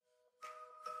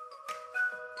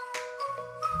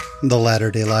The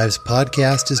Latter-day Lives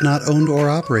podcast is not owned or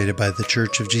operated by The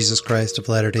Church of Jesus Christ of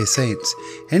Latter-day Saints.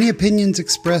 Any opinions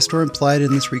expressed or implied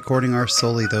in this recording are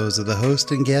solely those of the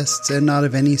host and guests and not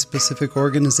of any specific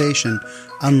organization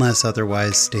unless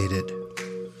otherwise stated.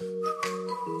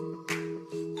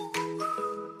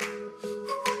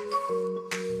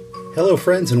 Hello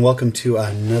friends, and welcome to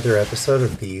another episode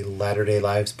of the Latter-day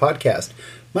Lives podcast.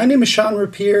 My name is Sean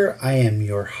Rapier. I am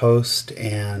your host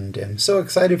and am so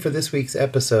excited for this week's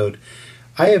episode.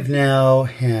 I have now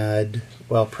had,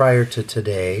 prior to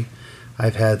today,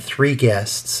 I've had 3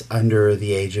 guests under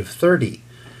the age of 30.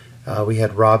 We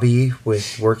had Robbie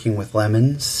with Working with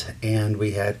Lemons, and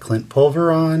we had Clint Pulver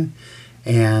on,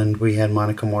 and we had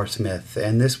Monica Moore Smith.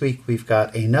 And this week we've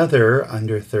got another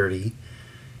under 30.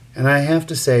 And I have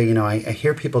to say, I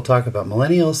hear people talk about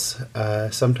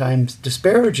millennials sometimes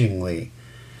disparagingly.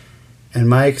 And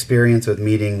my experience with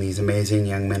meeting these amazing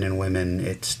young men and women,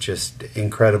 it's just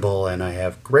incredible, and I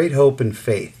have great hope and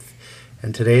faith.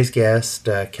 And today's guest,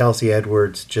 Kelsey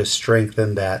Edwards, just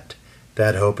strengthened that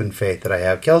hope and faith that I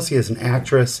have. Kelsey is an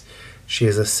actress, she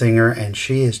is a singer, and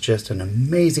she is just an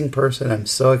amazing person. I'm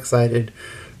so excited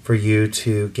for you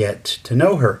to get to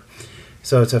know her.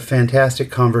 So it's a fantastic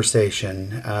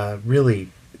conversation, really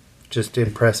just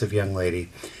impressive young lady.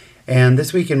 And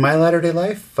this week in my Latter-day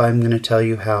Life, I'm going to tell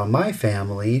you how my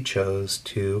family chose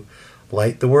to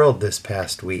light the world this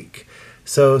past week.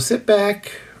 So sit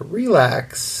back,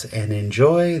 relax, and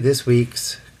enjoy this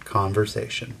week's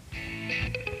conversation.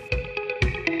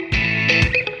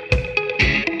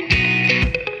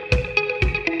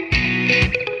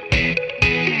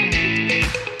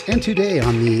 And today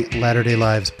on the Latter-day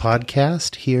Lives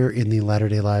podcast, here in the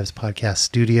Latter-day Lives podcast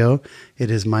studio,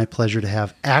 it is my pleasure to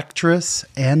have actress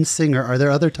and singer. Are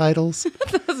there other titles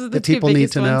that people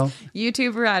need to know?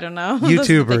 YouTuber, I don't know.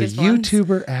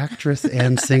 YouTuber, actress,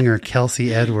 and singer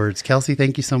Kelsey Edwards. Kelsey,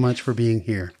 thank you so much for being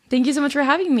here. Thank you so much for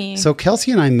having me. So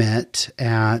Kelsey and I met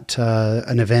at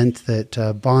an event that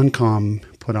Boncom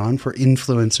put on for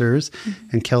influencers,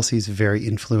 and Kelsey's very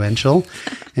influential,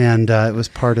 and it was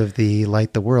part of the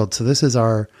Light the World. So this is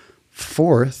our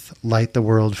 4th Light the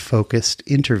World focused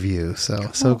interview.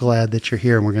 So glad that you're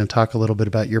here, and we're going to talk a little bit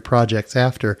about your projects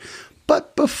after.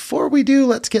 But before we do,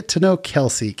 let's get to know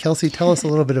Kelsey. Kelsey, tell us a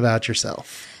little bit about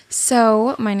yourself.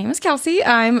 So my name is Kelsey.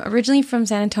 I'm originally from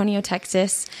San Antonio,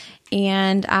 Texas,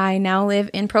 and I now live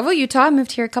in Provo, Utah. I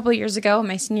moved here a couple of years ago,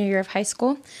 my senior year of high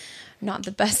school. Not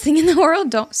the best thing in the world.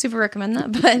 Don't super recommend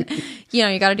that, but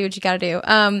you got to do what you got to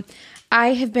do.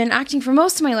 I have been acting for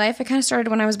most of my life. I kind of started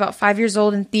when I was about 5 years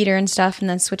old in theater and stuff, and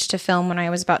then switched to film when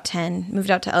I was about 10. Moved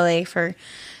out to LA for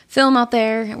film out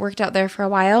there. Worked out there for a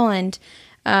while, and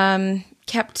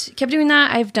kept doing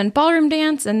that. I've done ballroom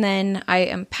dance, and then I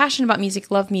am passionate about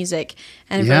music, love music,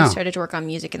 and I've really started to work on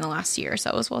music in the last year or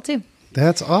so as well too.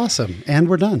 That's awesome, and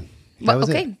we're done.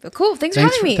 Okay, cool. Thanks for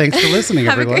having me. Thanks for listening,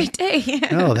 everyone. Have a great day.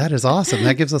 No, that is awesome.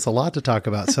 That gives us a lot to talk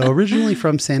about. So originally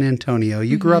from San Antonio,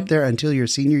 you grew up there until your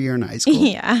senior year in high school.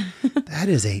 Yeah. That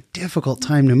is a difficult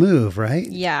time to move, right?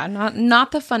 Yeah,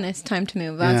 not the funnest time to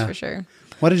move, that's for sure.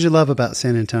 What did you love about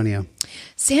San Antonio?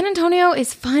 San Antonio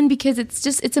is fun because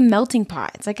it's a melting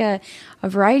pot. It's like a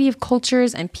variety of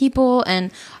cultures and people,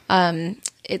 and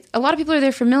a lot of people are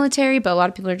there for military, but a lot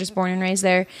of people are just born and raised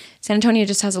there. San Antonio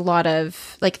just has a lot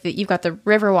of, you've got the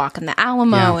Riverwalk and the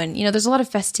Alamo, and, there's a lot of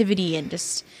festivity, and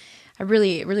just, I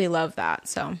really, really love that,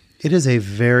 so. It is a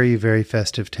very, very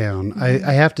festive town. Mm-hmm.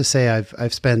 I have to say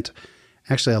I've spent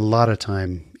actually a lot of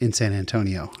time in San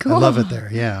Antonio. Cool. I love it there.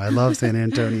 Yeah, I love San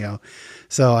Antonio.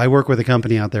 So I work with a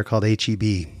company out there called HEB.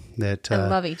 I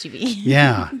love HEB.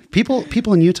 Yeah.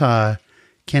 People in Utah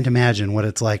can't imagine what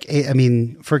it's like. I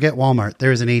mean, forget Walmart.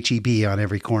 There's an HEB on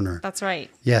every corner. That's right.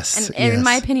 Yes. And in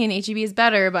my opinion, HEB is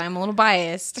better, but I'm a little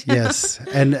biased. Yes.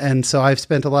 And so I've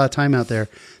spent a lot of time out there.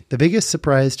 The biggest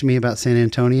surprise to me about San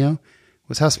Antonio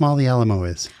was how small the Alamo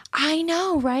is. I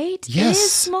know, right? Yes. It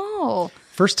is small.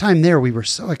 First time there, we were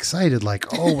so excited,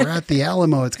 we're at the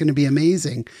Alamo. It's going to be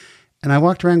amazing. And I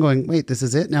walked around going, wait, this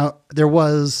is it? Now, there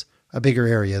was a bigger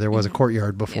area. There was a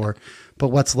courtyard before. Yeah. But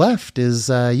what's left is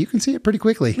you can see it pretty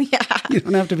quickly. Yeah. You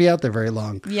don't have to be out there very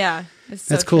long. Yeah.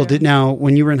 That's cool. Now,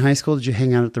 when you were in high school, did you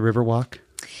hang out at the Riverwalk?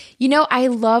 I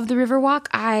love the Riverwalk.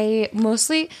 I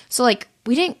mostly,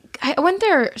 we didn't. I went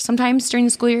there sometimes during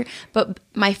the school year, but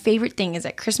my favorite thing is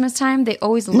at Christmas time, they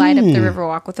always light up the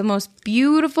Riverwalk with the most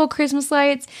beautiful Christmas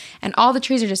lights, and all the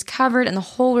trees are just covered, and the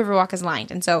whole Riverwalk is lined.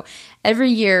 And so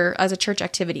every year, as a church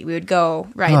activity, we would go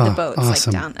ride the boats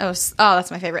awesome. like down.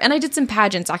 That's my favorite. And I did some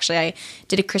pageants. Actually, I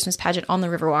did a Christmas pageant on the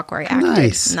Riverwalk where I acted.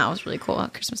 Nice. And that was really cool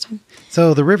at Christmas time.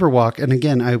 So the Riverwalk, and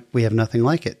again, we have nothing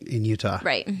like it in Utah.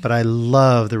 Right. But I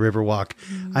love the Riverwalk.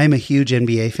 I am a huge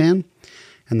NBA fan.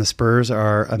 And the Spurs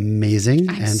are amazing.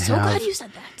 I'm so glad you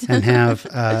said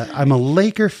that. I'm a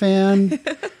Laker fan,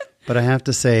 but I have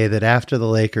to say that after the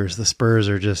Lakers, the Spurs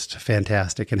are just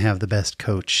fantastic and have the best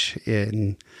coach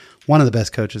one of the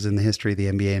best coaches in the history of the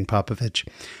NBA in Popovich.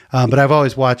 But I've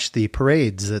always watched the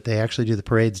parades that they actually do the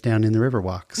parades down in the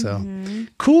Riverwalk. So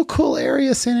cool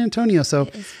area, San Antonio. So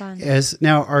it is fun.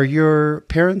 Now, are your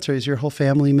parents or is your whole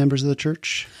family members of the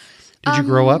church? Did you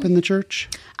grow up in the church?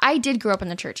 I did grow up in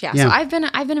the church, yeah. So I've been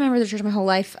a member of the church my whole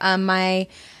life. My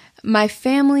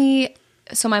family,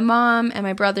 so my mom and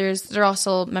my brothers, they're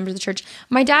also members of the church.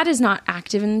 My dad is not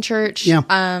active in the church. Yeah.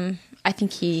 I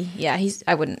think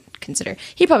I wouldn't consider,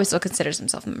 he probably still considers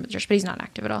himself a member of the church, but he's not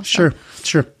active at all. So.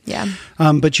 Sure. Yeah.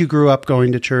 But you grew up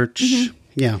going to church.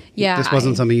 Yeah. Yeah. This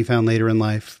wasn't something you found later in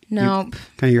life. Nope.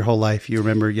 Kind of your whole life. You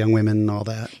remember young women and all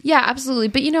that. Yeah, absolutely.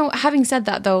 But having said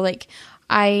that though, like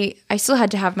I still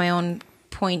had to have my own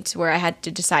point where I had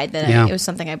to decide that it was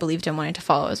something I believed in, wanted to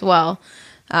follow as well.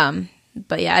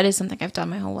 But yeah, it is something I've done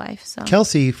my whole life. So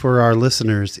Kelsey, for our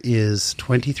listeners, is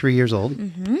 23 years old,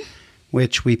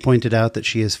 which we pointed out that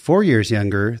she is 4 years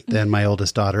younger than my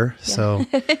oldest daughter. Yeah. So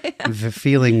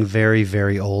feeling very,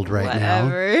 very old right now.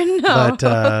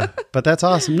 No. But that's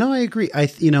awesome. No, I agree.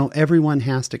 Everyone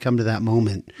has to come to that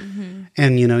moment.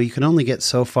 And, you can only get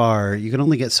so far. You can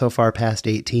only get so far past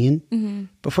 18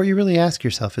 before you really ask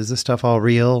yourself, is this stuff all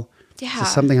real? Yeah. Is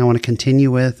this something I want to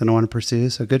continue with and I want to pursue?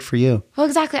 So good for you. Well,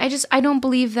 exactly. I don't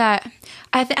believe that.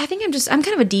 I think I'm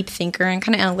kind of a deep thinker and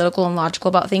kind of analytical and logical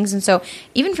about things. And so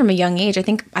even from a young age, I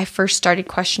think I first started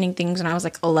questioning things when I was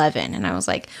like 11, and I was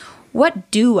like,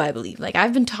 what do I believe? Like,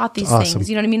 I've been taught these things,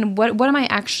 you know what I mean? What am I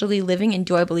actually living, and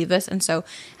do I believe this? And so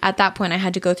at that point I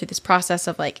had to go through this process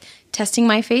of like testing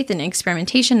my faith and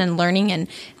experimentation and learning. And,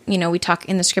 we talk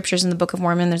in the scriptures in the Book of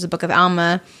Mormon, there's the Book of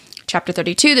Alma, chapter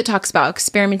 32, that talks about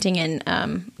experimenting and,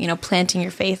 planting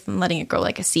your faith and letting it grow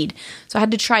like a seed. So I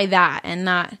had to try that. And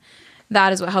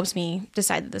that is what helps me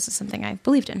decide that this is something I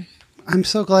believed in. I'm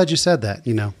so glad you said that,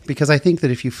 because I think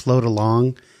that if you float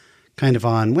along kind of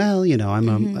on,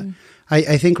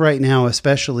 I think right now,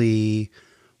 especially,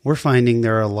 we're finding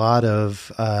there are a lot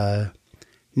of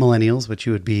millennials, which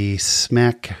you would be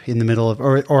smack in the middle of,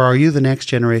 or are you the next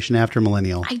generation after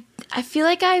millennial? I feel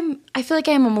like I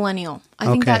am a millennial. I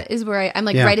think that is where I'm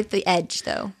like right at the edge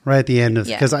though. Right at the end of,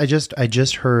 because I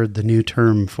just heard the new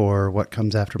term for what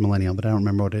comes after millennial, but I don't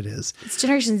remember what it is. It's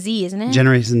Generation Z, isn't it?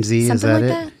 Generation Z, something is that like it?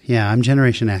 That? Yeah, I'm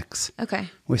Generation X. Okay.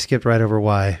 We skipped right over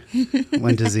Y,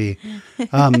 went to Z.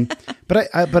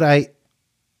 But I,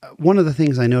 one of the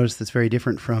things I noticed that's very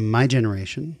different from my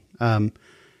generation,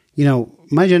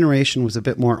 my generation was a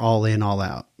bit more all in, all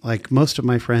out. Like most of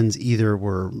my friends either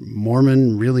were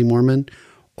Mormon, really Mormon,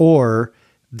 or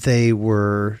they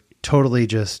were totally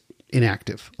just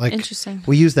inactive. Like, interesting.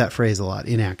 We use that phrase a lot,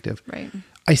 inactive. Right.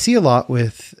 I see a lot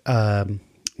with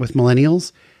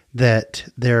millennials that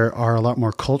there are a lot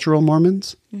more cultural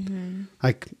Mormons.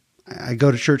 Like, I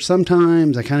go to church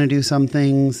sometimes. I kind of do some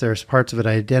things. There's parts of it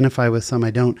I identify with, some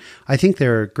I don't. I think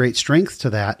there are great strengths to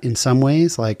that in some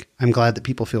ways. Like, I'm glad that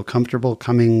people feel comfortable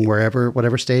coming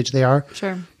whatever stage they are.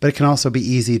 Sure. But it can also be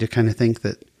easy to kind of think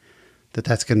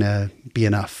that's going to be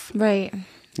enough. Right.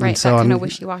 Right. So that kind of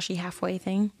wishy-washy halfway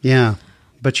thing. Yeah.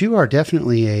 But you are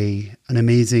definitely an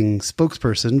amazing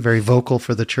spokesperson, very vocal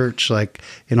for the church, like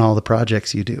in all the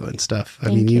projects you do and stuff.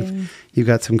 Thank you. You've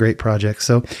got some great projects.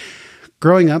 So,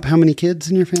 growing up, how many kids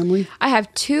in your family? I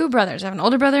have two brothers. I have an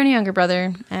older brother and a younger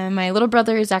brother. And my little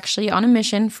brother is actually on a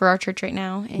mission for our church right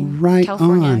now in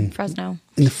California, Fresno.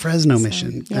 In the Fresno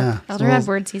mission. Yeah. Elder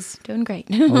Edwards, he's doing great.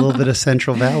 A little bit of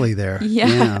Central Valley there.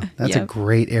 Yeah. That's a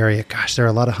great area. Gosh, there are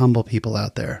a lot of humble people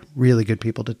out there. Really good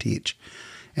people to teach.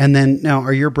 And then now,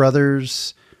 are your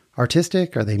brothers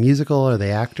artistic? Are they musical? Are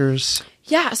they actors?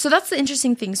 Yeah, so that's the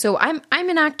interesting thing. So I'm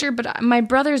an actor, but my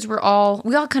brothers we all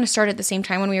kind of started at the same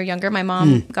time when we were younger. My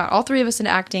mom got all three of us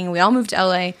into acting, and we all moved to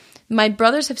LA. My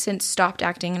brothers have since stopped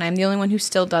acting, and I'm the only one who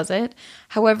still does it.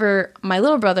 However, my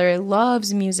little brother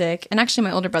loves music, and actually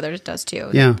my older brother does too.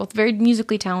 Yeah. They're both very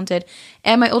musically talented.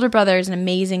 And my older brother is an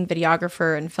amazing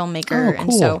videographer and filmmaker. Oh, cool.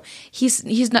 And so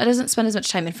he's not doesn't spend as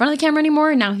much time in front of the camera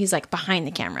anymore. And now he's like behind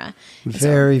the camera. And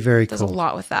Very, very does cool. a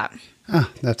lot with that. Oh,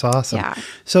 that's awesome. Yeah.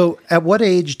 So at what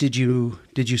age did you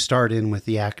start in with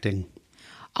the acting?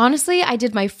 Honestly, I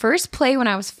did my first play when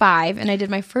I was 5, and I did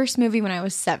my first movie when I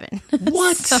was 7.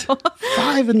 What?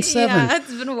 5 and 7? Yeah,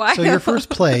 it's been a while. So your first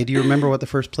play, do you remember what the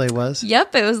first play was?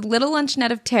 Yep, it was Little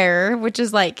Luncheonette of Terror, which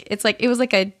is it was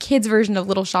like a kid's version of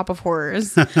Little Shop of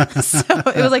Horrors. So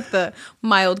it was like the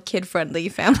mild kid-friendly,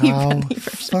 family-friendly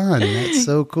version. Fun. That's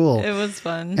so cool. It was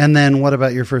fun. And then what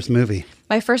about your first movie?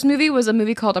 My first movie was a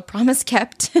movie called A Promise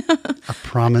Kept. A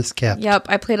Promise Kept. Yep,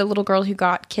 I played a little girl who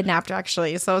got kidnapped,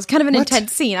 actually. So it was kind of an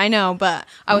intense scene, I know, but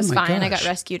I was fine. Gosh. I got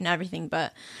rescued and everything,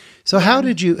 but... So how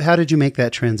did you make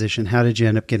that transition? How did you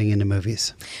end up getting into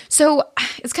movies? So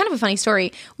it's kind of a funny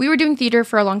story. We were doing theater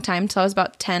for a long time till I was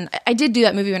about 10. I did do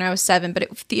that movie when I was 7, but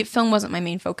the film wasn't my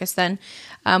main focus then.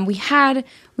 We had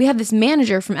this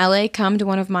manager from LA come to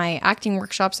one of my acting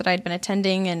workshops that I'd been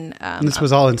attending, and this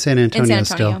was all in San Antonio.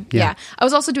 Still. Yeah. I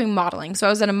was also doing modeling, so I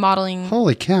was at a modeling.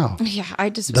 Holy cow! Yeah, I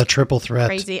just the triple threat.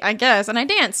 Crazy, I guess, and I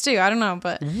danced too. I don't know,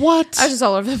 but what? I was just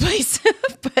all over the place.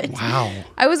 But wow!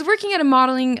 I was working at a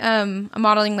modeling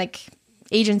like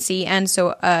agency, and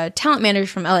so a talent manager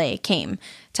from LA came,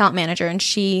 and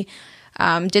she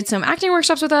did some acting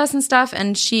workshops with us and stuff.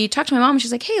 And she talked to my mom, and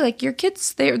she's like, "Hey, like your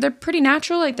kids, they're pretty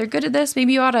natural. Like they're good at this.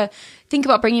 Maybe you ought to think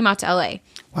about bringing them out to LA."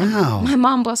 Wow. And my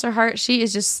mom, bless her heart, she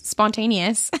is just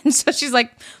spontaneous, and so she's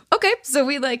like, "Okay." So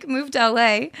we like moved to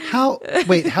LA. How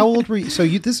old were you? So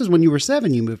this is when you were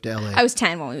 7. You moved to LA. I was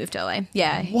 10 when we moved to LA.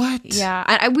 Yeah. What?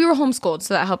 Yeah. We were homeschooled,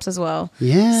 so that helps as well.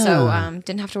 Yeah. So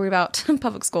didn't have to worry about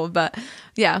public school, but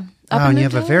yeah. Wow, and you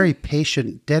have a very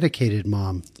patient, dedicated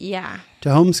mom. Yeah. To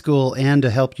homeschool and to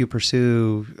help you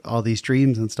pursue all these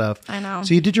dreams and stuff. I know.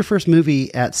 So you did your first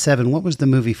movie at 7. What was the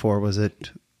movie for? Was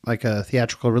it like a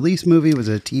theatrical release movie? Was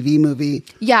it a TV movie?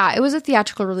 Yeah, it was a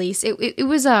theatrical release. It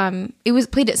was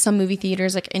played at some movie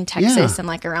theaters like in Texas and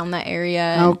like around that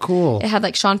area. How cool. It had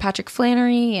like Sean Patrick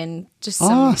Flannery and just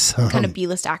some awesome. kind of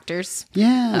B-list actors.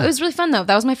 Yeah. It was really fun though.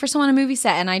 That was my first one on a movie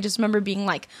set, and I just remember being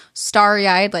like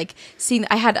starry-eyed, like seeing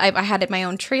I had my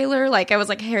own trailer, like I was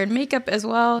like hair and makeup as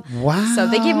well. Wow. So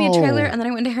they gave me a trailer, and then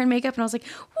I went to hair and makeup, and I was like,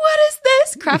 what is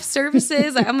this? Craft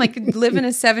services? I'm like living a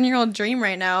 7-year-old dream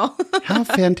right now. How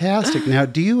fantastic. Now,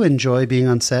 do you enjoy being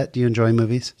on set? Do you enjoy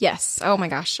movies? Yes. Oh my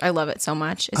gosh. I love it so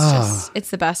much.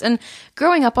 It's the best. And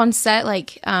growing up on set,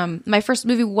 like my first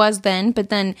movie was then, but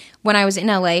then when I was in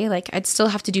LA, like I'd still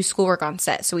have to do schoolwork on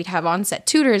set. So we'd have on set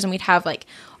tutors, and we'd have like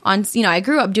I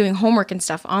grew up doing homework and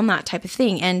stuff on that type of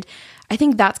thing. And I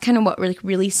think that's kind of what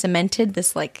really cemented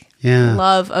this like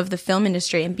love of the film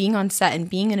industry, and being on set and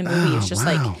being in a movie. It was just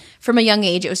like from a young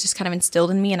age, it was just kind of instilled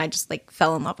in me, and I just like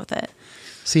fell in love with it.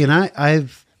 See, and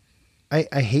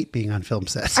I hate being on film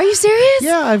sets. Are you serious?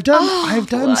 Yeah, I've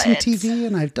done some TV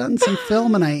and I've done some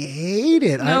film, and I hate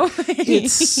it. No way.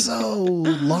 It's so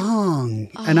long.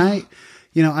 And I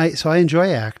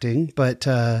enjoy acting, but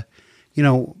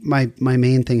my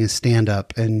main thing is stand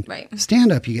up, and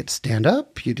stand up, you get to stand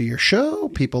up, you do your show,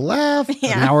 people laugh,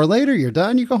 an hour later you're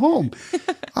done, you go home.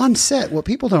 On set, what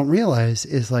people don't realize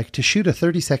is like to shoot a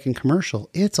 30-second commercial,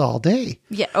 it's all day.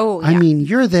 Yeah. Oh, yeah. I mean,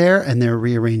 you're there and they're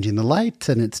rearranging the lights,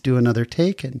 and it's do another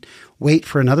take and wait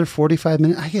for another 45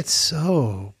 minutes. I get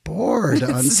so bored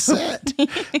on set.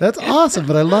 That's awesome,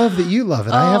 but I love that you love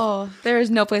it. There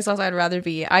is no place else I'd rather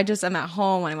be. I just am at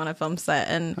home when I'm on a film set.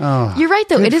 And you're right,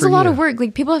 though. It is a lot of work.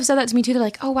 Like, people have said that to me, too. They're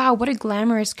like, oh, wow, what a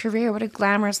glamorous career. What a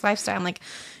glamorous lifestyle. I'm like,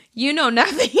 you know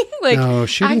nothing. Like, no,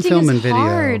 shooting film and video.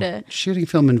 Hard. Shooting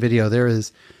film and video,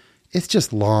 it's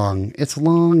just long. It's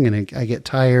long, and I get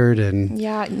tired. And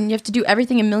yeah, and you have to do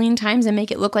everything a million times and make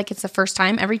it look like it's the first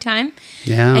time every time.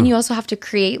 Yeah. And you also have to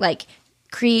create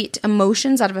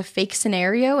emotions out of a fake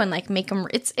scenario and like make them.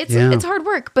 It's hard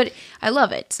work, but I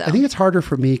love it. So I think it's harder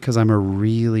for me because I'm a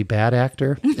really bad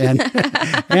actor, and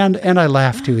and I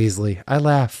laugh too easily. I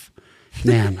laugh.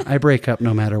 Man, I break up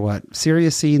no matter what.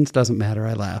 Serious scenes, doesn't matter.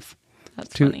 I laugh.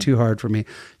 That's too hard for me.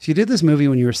 So you did this movie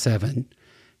when you were 7.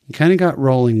 You kind of got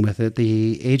rolling with it.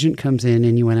 The agent comes in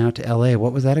and you went out to LA.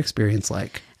 What was that experience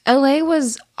like? LA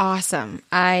was awesome.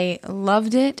 I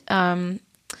loved it. That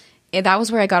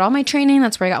was where I got all my training.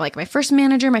 That's where I got like my first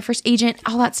manager, my first agent,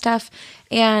 all that stuff.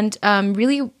 And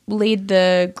really laid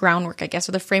the groundwork, I guess,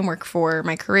 or the framework for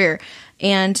my career.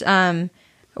 And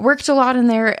worked a lot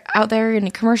out there in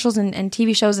commercials and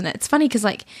TV shows. And it's funny because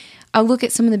like I'll look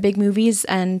at some of the big movies,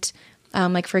 and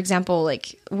like for example,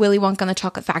 like Willy Wonka and the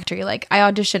Chocolate Factory. Like I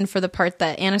auditioned for the part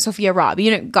that Anna Sophia Robb,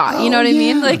 got. You know what I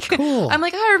mean? Like cool. I'm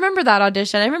like, oh, I remember that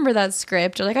audition. I remember that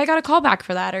script. Or like I got a call back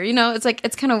for that. Or it's like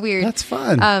it's kind of weird. That's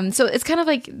fun. So it's kind of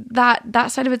like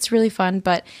that side of it's really fun.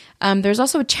 But there's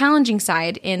also a challenging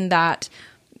side in that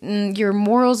your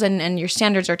morals and your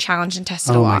standards are challenged and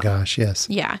tested a lot. Oh my gosh, yes.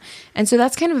 Yeah. And so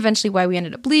that's kind of eventually why we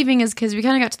ended up leaving, is because we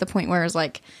kind of got to the point where it was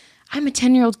like, I'm a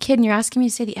 10-year-old kid and you're asking me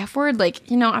to say the F word? Like,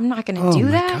 I'm not going to do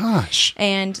that. Oh my gosh.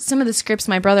 And some of the scripts,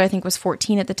 my brother, I think, was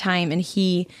 14 at the time, and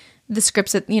the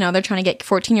scripts that, they're trying to get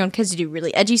 14-year-old kids to do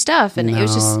really edgy stuff. And it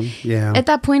was just, at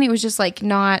that point, it was just like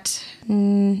not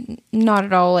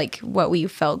at all like what we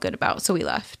felt good about. So we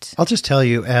left. I'll just tell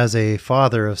you, as a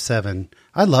father of 7,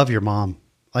 I love your mom.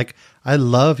 Like, I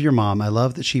love your mom. I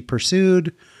love that she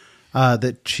pursued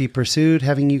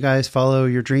having you guys follow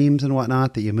your dreams and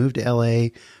whatnot, that you moved to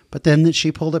LA, but then that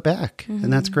she pulled it back. Mm-hmm.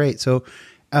 And that's great. So,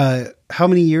 how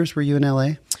many years were you in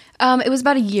LA? It was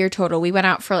about a year total. We went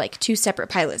out for like 2 separate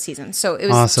pilot seasons. So it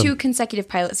was awesome. 2 consecutive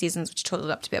pilot seasons, which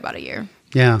totaled up to be about a year.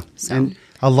 Yeah. So. And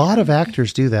a lot of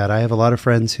actors do that. I have a lot of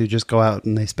friends who just go out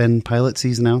and they spend pilot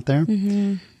season out there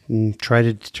and try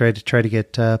to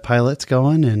get pilots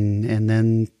going, and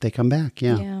then they come back.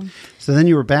 Yeah. So then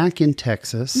you were back in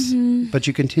Texas, but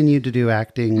you continued to do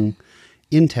acting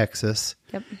in Texas.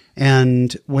 Yep.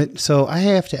 And so I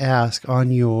have to ask,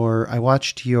 I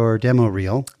watched your demo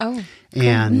reel. Oh.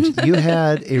 And you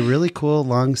had a really cool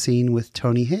long scene with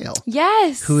Tony Hale.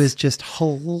 Yes. Who is just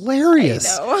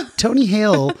hilarious. I know. Tony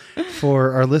Hale,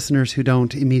 for our listeners who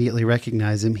don't immediately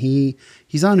recognize him,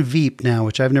 he's on Veep now,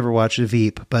 which I've never watched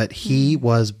Veep, but he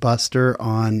was Buster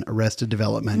on Arrested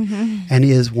Development and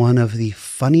is one of the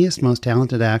funniest, most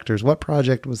talented actors. What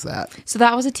project was that? So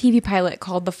that was a TV pilot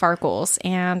called The Farkles,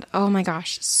 and oh my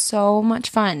gosh, so much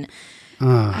fun.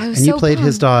 And you played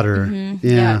his daughter.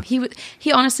 Yeah.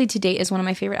 He honestly to date is one of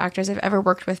my favorite actors I've ever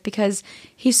worked with, because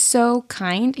he's so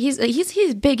kind. He's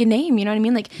big a name, you know what I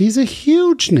mean? Like, he's a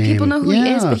huge name. People know who he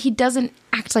is, but he doesn't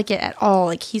act like it at all.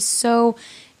 Like, he's so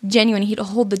genuine. He'd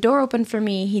hold the door open for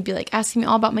me. He'd be like asking me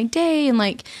all about my day and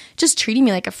like just treating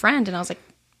me like a friend. And I was like,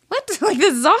 what? Like,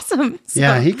 this is awesome. So,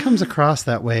 yeah, he comes across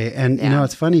that way. And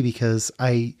it's funny because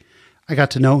I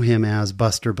got to know him as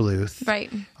Buster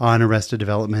Bluth on Arrested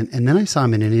Development. And then I saw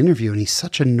him in an interview, and he's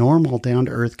such a normal,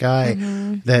 down-to-earth guy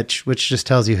which just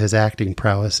tells you his acting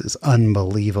prowess is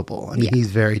unbelievable. I mean,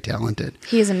 he's very talented.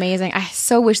 He is amazing. I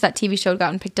so wish that TV show had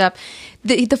gotten picked up.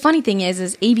 The funny thing is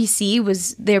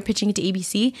ABC they were pitching it to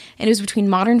ABC, and it was between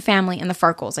Modern Family and The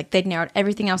Farkles. Like, they'd narrowed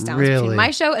everything else down. Really? It was between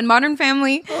my show and Modern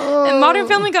Family. Oh. And Modern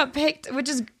Family got picked, which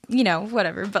is,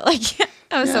 whatever. But like,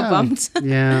 I was so bummed.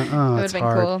 Yeah. Oh, it would have been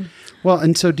cool. Well,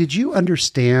 and so did you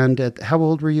understand how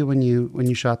old were you when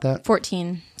you shot that?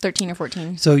 13 or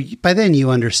 14. So by then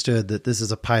you understood that this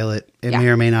is a pilot. It may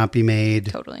or may not be made.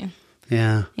 Totally.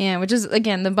 Yeah. Yeah, which is,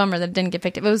 again, the bummer that it didn't get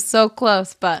picked up. It was so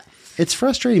close, but... It's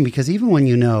frustrating because even when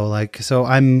so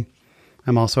I'm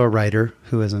also a writer,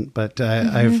 who isn't, but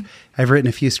I've written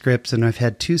a few scripts, and I've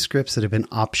had 2 scripts that have been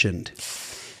optioned.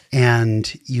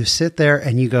 And you sit there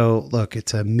and you go, look,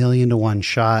 it's 1,000,000 to 1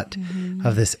 shot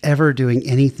of this ever doing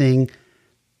anything,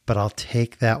 but I'll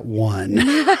take that one.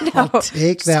 I'll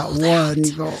take that one.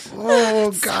 You go,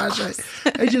 oh gosh,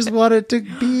 I just want it to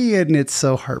be. And it's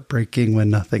so heartbreaking when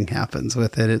nothing happens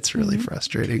with it. It's really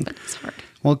frustrating. But it's hard.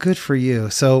 Well, good for you.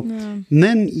 So and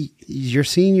then your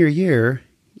senior year,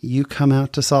 you come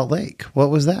out to Salt Lake.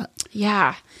 What was that?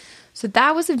 Yeah. So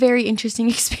that was a very interesting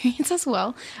experience as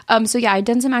well. I'd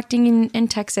done some acting in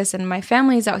Texas, and my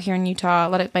family is out here in Utah, a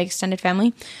lot of my extended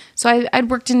family. So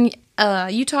I'd worked in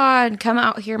Utah and come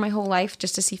out here my whole life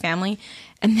just to see family.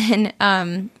 And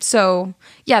then,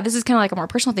 this is kind of like a more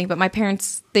personal thing, but my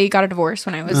parents, they got a divorce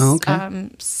when I was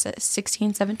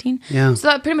 16, 17. Yeah. So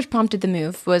that pretty much prompted the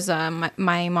move. Was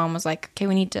my mom was like, okay,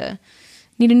 we need a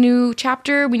new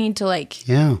chapter. We need to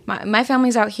my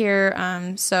family's out here.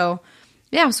 So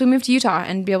we moved to Utah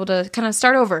and be able to kind of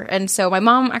start over. And so my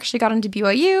mom actually got into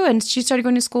BYU, and she started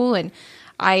going to school, and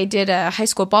I did a high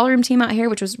school ballroom team out here,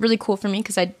 which was really cool for me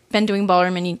because I'd been doing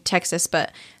ballroom in Texas,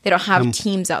 but they don't have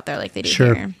teams out there like they do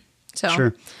here.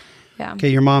 So, yeah. Okay,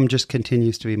 your mom just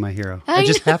continues to be my hero. I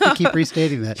just have to keep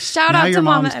restating that. Shout out to your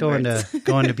Mama mom's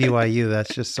going to BYU.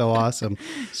 That's just so awesome.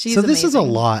 She's so this amazing. is a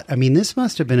lot. I mean, this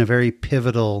must have been a very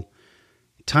pivotal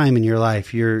time in your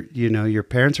life. Your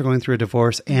parents are going through a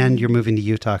divorce and you're moving to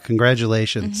Utah.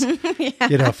 Congratulations.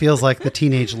 Feels like the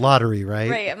teenage lottery, right?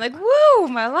 Right. I'm like, woo,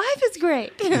 my life is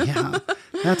great. Yeah,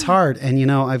 that's hard.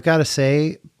 And, I've got to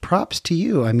say, props to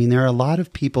you. I mean, there are a lot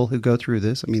of people who go through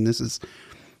this. I mean, this is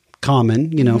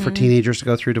common, for teenagers to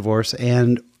go through divorce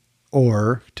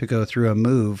or to go through a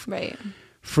move. Right.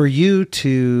 For you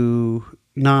to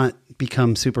not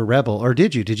become super rebel, or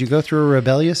did you? Did you go through a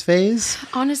rebellious phase?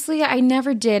 Honestly, I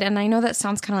never did. And I know that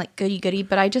sounds kind of like goody-goody,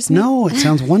 but I just... No, it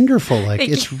sounds wonderful. Like,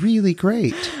 it's really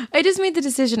great. I just made the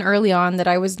decision early on that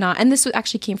I was not... And this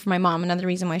actually came from my mom, another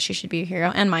reason why she should be a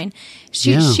hero, and mine.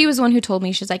 She was the one who told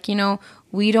me, she's like,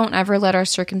 we don't ever let our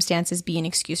circumstances be an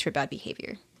excuse for bad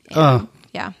behavior. And,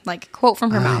 yeah, like quote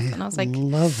from her mouth. And I was like,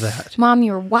 love that. Mom,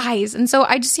 you're wise. And so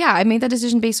I made that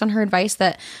decision based on her advice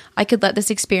that I could let this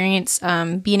experience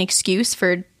be an excuse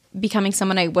for becoming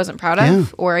someone I wasn't proud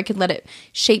of, or I could let it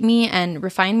shape me and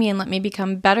refine me and let me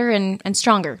become better and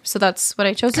stronger. So that's what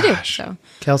I chose to do. So,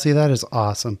 Kelsey, that is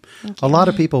awesome. A lot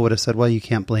of people would have said, well, you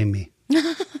can't blame me.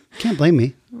 Can't blame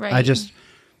me. Right. I just...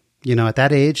 at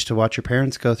that age, to watch your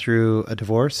parents go through a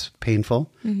divorce,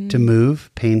 painful. To move,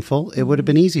 painful. It would have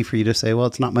been easy for you to say, well,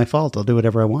 it's not my fault. I'll do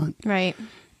whatever I want. Right.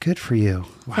 Good for you.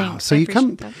 Wow. Thanks. So you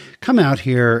come out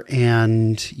here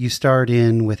and you start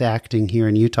in with acting here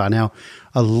in Utah. Now,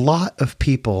 a lot of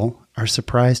people are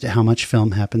surprised at how much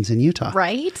film happens in Utah.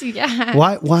 Right? Yeah.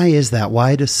 Why is that?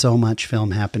 Why does so much film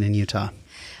happen in Utah?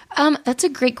 That's a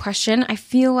great question. I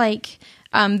feel like...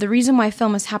 the reason why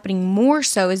film is happening more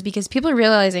so is because people are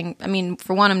realizing,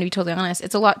 for one, I'm going to be totally honest,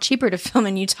 it's a lot cheaper to film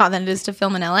in Utah than it is to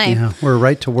film in LA. Yeah, we're a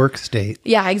right-to-work state.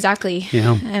 Yeah, exactly.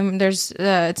 Yeah. And there's,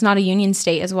 it's not a union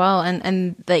state as well.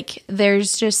 And like,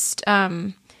 there's just, I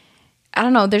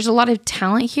don't know, there's a lot of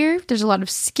talent here. There's a lot of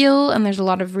skill, and there's a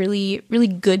lot of really, really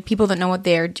good people that know what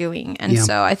they're doing. And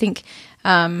so I think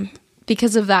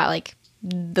because of that, like,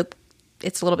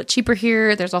 it's a little bit cheaper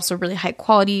here. There's also really high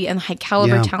quality and high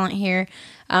caliber talent here.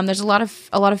 There's a lot of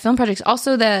film projects.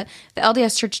 Also, the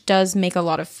LDS Church does make a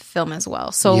lot of film as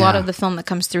well. So a lot of the film that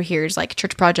comes through here is like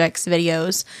church projects,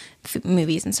 videos,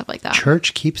 movies, and stuff like that.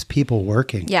 Church keeps people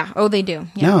working. Yeah. Oh, they do.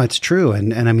 Yeah. No, it's true.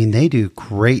 And they do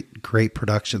great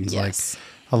productions. Yes. Like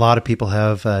a lot of people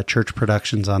have church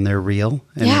productions on their reel,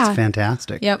 and it's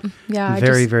fantastic. Yep. Yeah.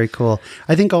 Very cool.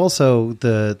 I think also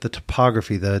the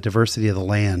topography, the diversity of the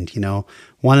land,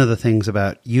 one of the things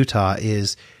about Utah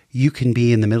is you can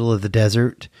be in the middle of the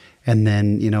desert, and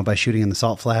then, by shooting in the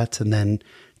salt flats, and then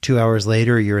 2 hours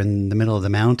later, you're in the middle of the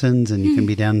mountains, and you can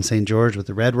be down in St. George with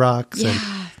the red rocks. And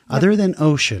other than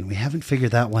ocean, we haven't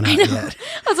figured that one out yet.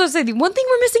 I was going to say, the one thing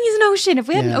we're missing is an ocean. If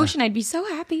we had an ocean, I'd be so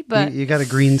happy. But you got to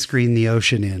green screen the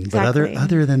ocean in. Exactly. But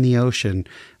other than the ocean,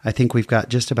 I think we've got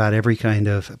just about every kind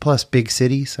of, plus big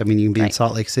cities. You can be in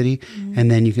Salt Lake City, and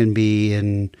then you can be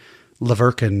in La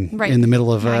Verkin in the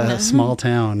middle of a small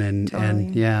town. And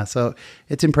so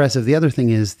it's impressive. The other thing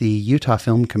is the Utah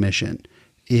Film Commission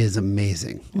is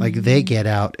amazing. Like, they get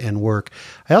out and work.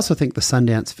 I also think the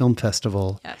Sundance Film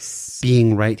Festival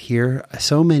being right here,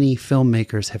 so many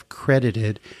filmmakers have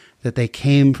credited that they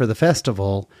came for the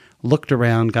festival, looked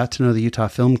around, got to know the Utah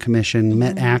Film Commission,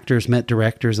 met actors, met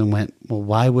directors, and went, well,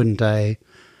 why wouldn't I,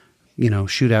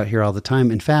 shoot out here all the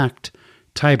time? In fact,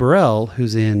 Ty Burrell,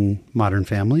 who's in Modern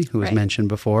Family, who was mentioned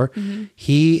before,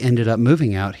 he ended up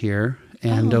moving out here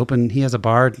and he has a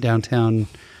bar downtown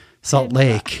Salt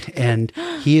Lake, and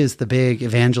he is the big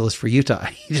evangelist for Utah.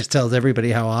 He just tells everybody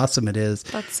how awesome it is.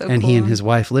 That's so and cool. He and his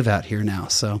wife live out here now.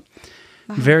 So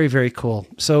very, very cool.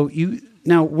 So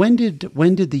when did the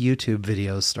YouTube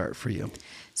videos start for you?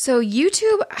 So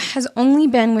YouTube has only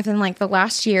been within like the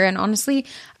last year, and honestly,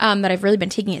 that I've really been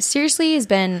taking it seriously has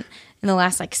been in the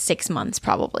last like 6 months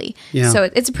probably. Yeah. So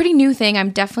it's a pretty new thing.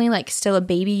 I'm definitely like still a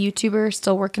baby YouTuber,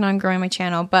 still working on growing my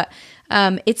channel, but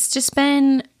it's just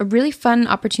been a really fun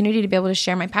opportunity to be able to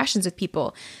share my passions with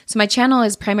people. So my channel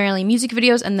is primarily music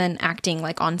videos and then acting,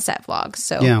 like on set vlogs.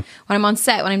 So when I'm on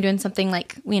set, when I'm doing something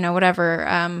like,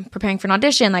 whatever, preparing for an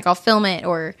audition, like I'll film it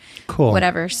or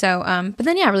whatever. So, but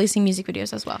then releasing music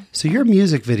videos as well. So your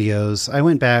music videos, I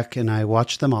went back and I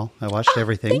watched them all. I watched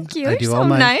everything. Thank you. I do You're all so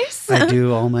my nice. I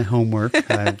do all my homework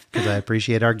because I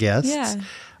appreciate our guests. Yeah.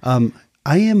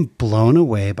 I am blown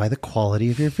away by the quality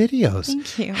of your videos.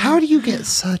 Thank you. How do you get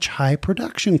such high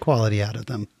production quality out of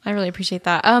them? I really appreciate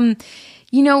that.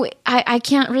 I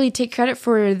can't really take credit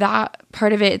for that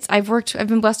part of it. I've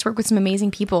been blessed to work with some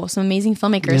amazing people, some amazing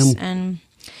filmmakers. And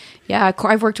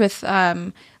I've worked with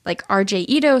like RJ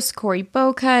Edos, Corey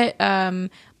Bowcut,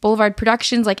 Boulevard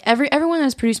Productions, like everyone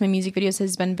that's produced my music videos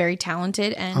has been very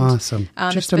talented and awesome.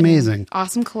 Just amazing.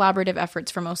 Awesome collaborative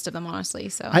efforts for most of them, honestly.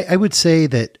 So I would say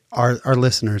that our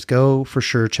listeners go for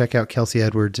sure check out Kelsey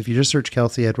Edwards. If you just search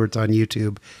Kelsey Edwards on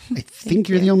YouTube, I think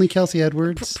you're the only Kelsey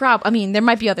Edwards. There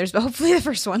might be others, but hopefully the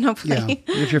first one. Hopefully,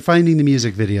 yeah. If you're finding the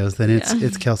music videos, then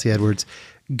it's Kelsey Edwards.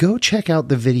 Go check out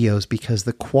the videos because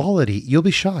the quality, you'll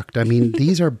be shocked. I mean,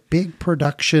 these are big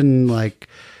production, like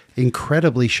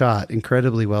incredibly shot,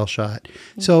 incredibly well shot.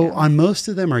 So on most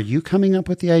of them, are you coming up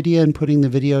with the idea and putting the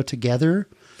video together?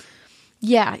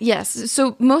 Yeah, yes.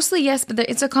 So mostly yes, but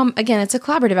it's again, it's a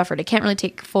collaborative effort. I can't really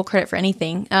take full credit for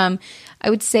anything. I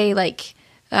would say like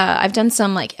I've done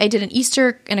some, like I did an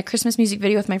Easter and a Christmas music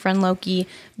video with my friend Loki.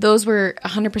 Those were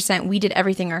 100%. We did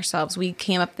everything ourselves. We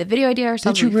came up with the video idea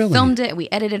ourselves. Did you really? Filmed it. We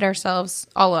edited ourselves,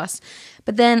 all of us.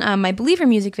 But then my Believer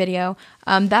music video,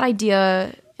 that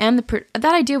idea and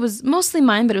that idea was mostly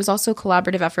mine, but it was also a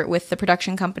collaborative effort with the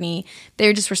production company.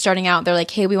 They just were starting out. They're like,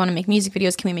 hey, we want to make music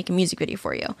videos. Can we make a music video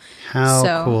for you?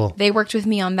 How cool. They worked with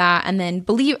me on that. And then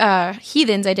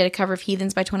Heathens, I did a cover of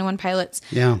Heathens by 21 Pilots.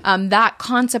 Yeah. That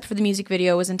concept for the music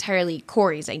video was entirely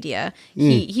Corey's idea.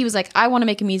 He was like, I want to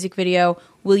make a music video.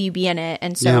 Will you be in it?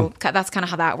 And so that's kind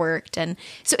of how that worked. And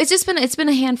so it's been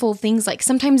a handful of things. Like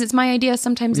sometimes it's my idea.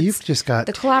 Sometimes You've just got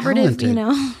the collaborative,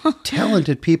 talented,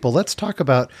 talented people. Let's talk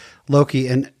about Loki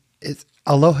and it's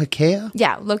Aloha Kea?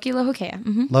 Yeah, Loki Aloha Kea.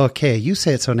 Mm-hmm. Aloha Kea. You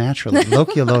say it so naturally.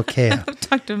 Loki Aloha Kea. I've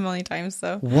talked to him a million times,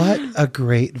 so. What a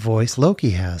great voice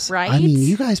Loki has. Right? I mean,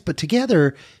 you guys put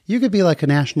together, you could be like a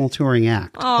national touring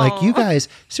act. Aww. Like you guys,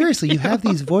 seriously, you have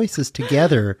these voices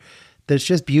together that's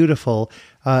just beautiful.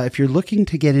 If you're looking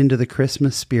to get into the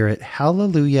Christmas spirit,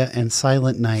 Hallelujah and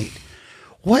Silent Night.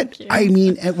 What, I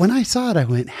mean, when I saw it, I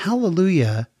went,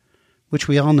 Hallelujah, which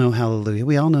we all know Hallelujah.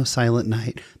 We all know Silent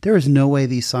Night. There is no way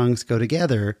these songs go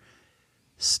together.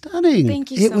 Stunning. Thank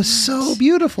you It was so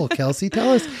beautiful, Kelsey.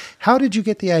 Tell us, how did you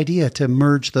get the idea to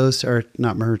merge those, or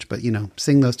not merge, but,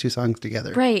 sing those two songs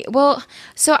together? Right. Well,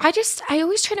 so I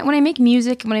always try to, when I make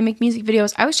music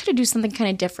videos, I always try to do something kind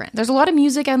of different. There's a lot of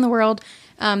music out in the world.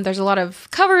 There's a lot of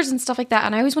covers and stuff like that.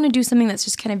 And I always want to do something that's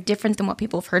just kind of different than what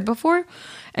people have heard before.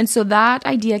 And so that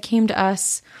idea came to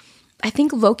us. I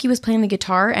think Loki was playing the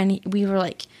guitar and we were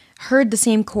like, heard the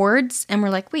same chords and we're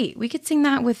like, wait, we could sing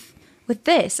that with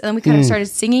this. And then we kind of started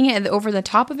singing it over the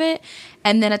top of it.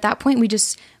 And then at that point, we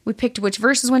picked which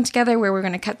verses went together, where we're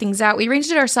going to cut things out. We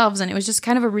arranged it ourselves and it was just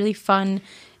kind of a really fun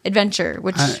adventure,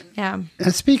 which,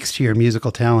 That speaks to your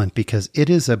musical talent because it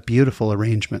is a beautiful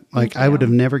arrangement. Like I would have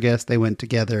never guessed they went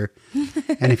together.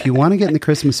 And if you want to get in the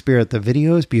Christmas spirit, the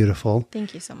video is beautiful.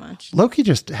 Thank you so much. Loki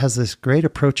just has this great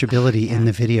approachability in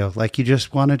the video. Like you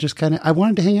just want to just kind of, I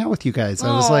wanted to hang out with you guys.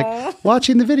 I was like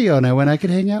watching the video and I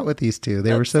could hang out with these two.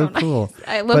 They were so cool.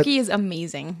 Nice. Loki is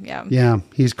amazing. Yeah. Yeah,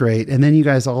 he's great. And then you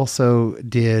guys also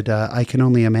did I Can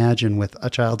Only Imagine with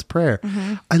A Child's Prayer.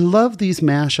 Mm-hmm. I love these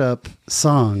mashup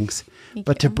songs,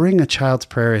 but to bring A Child's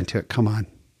Prayer into it, come on.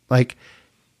 Like,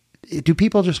 do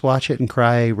people just watch it and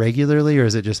cry regularly, or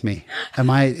is it just me? I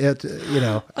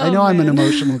know I'm an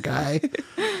emotional guy,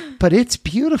 but it's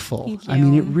beautiful. I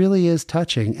mean, it really is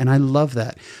touching, and I love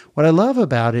that. What I love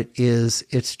about it is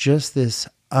it's just this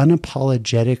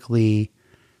unapologetically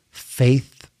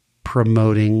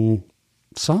faith-promoting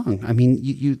song. I mean,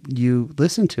 you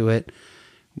listen to it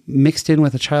mixed in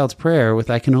with A Child's Prayer with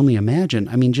I Can Only Imagine.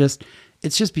 I mean,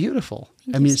 it's just beautiful.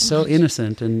 It's so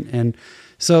innocent. And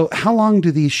so how long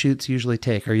do these shoots usually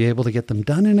take? Are you able to get them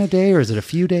done in a day, or is it a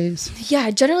few days? Yeah,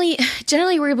 generally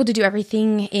we're able to do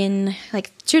everything in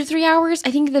like 2 to 3 hours. I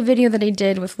think the video that I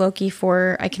did with Loki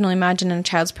for I Can Only Imagine and A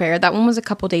Child's Prayer, that one was a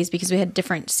couple days because we had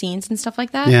different scenes and stuff like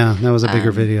that. Yeah, that was a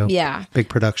bigger video. Yeah. Big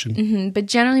production. Mm-hmm. But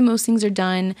generally most things are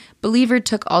done. Believer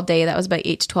took all day. That was about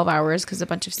 8 to 12 hours because a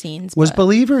bunch of scenes. Was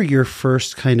Believer your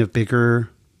first kind of bigger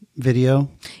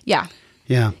video? Yeah.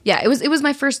 Yeah. Yeah, it was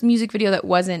my first music video that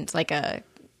wasn't like a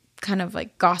kind of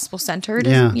like gospel centered.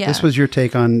 Yeah. This was your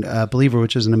take on Believer,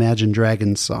 which is an Imagine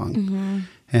Dragons song. Mm-hmm.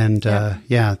 And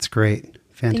it's great.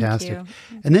 Fantastic.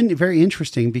 And then very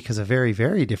interesting, because a very,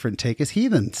 very different take is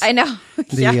Heathens. I know.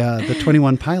 The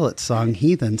 21 Pilots song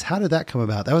Heathens. How did that come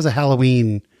about? That was a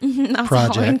Halloween project.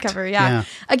 A Halloween cover, yeah.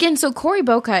 Again, so Corey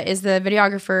Boca is the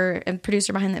videographer and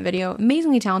producer behind that video.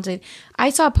 Amazingly talented.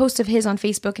 I saw a post of his on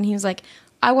Facebook and he was like,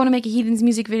 I want to make a Heathens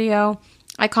music video.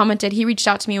 I commented, he reached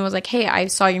out to me and was like, hey, I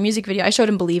saw your music video. I showed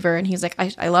him Believer and he's like,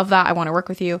 I love that. I want to work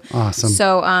with you. Awesome.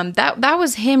 So that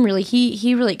was him really.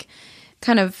 He really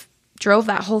kind of drove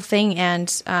that whole thing,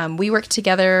 and we worked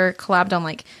together, collabed on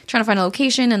like trying to find a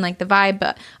location and like the vibe,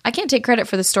 but I can't take credit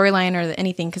for the storyline or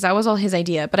anything because that was all his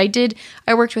idea. But I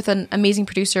worked with an amazing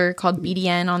producer called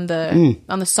BDN on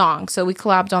the song, so we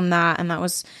collabed on that, and that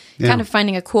was kind of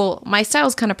finding my style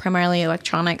is kind of primarily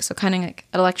electronic, so kind of like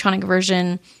an electronic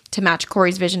version to match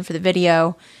Corey's vision for the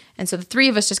video. And so the three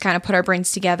of us just kind of put our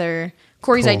brains together,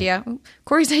 Corey's idea,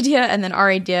 and then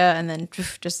our idea, and then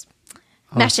just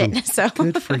mesh it. So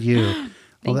good for you.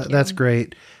 Well, that's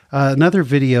great. Another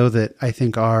video that I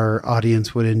think our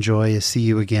audience would enjoy is See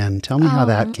You Again. Tell me how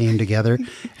that came together.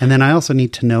 And then I also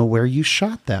need to know where you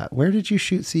shot that. Where did you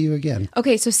shoot See You Again?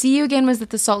 Okay, so See You Again was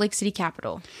at the Salt Lake City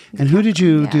Capitol. And who did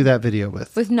you do that video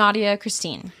with? With Nadia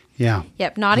Christine. Yeah.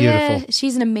 Yep. Nadia, Beautiful.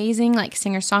 she's an amazing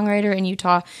singer-songwriter in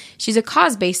Utah. She's a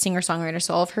cause-based singer-songwriter,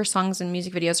 so all of her songs and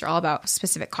music videos are all about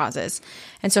specific causes.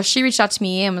 And so she reached out to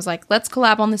me and was like, let's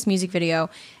collab on this music video.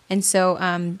 And so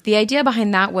the idea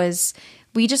behind that was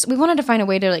we wanted to find a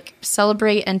way to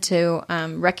celebrate and to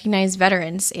recognize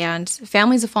veterans and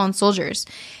families of fallen soldiers.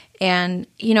 And,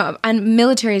 and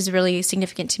military is really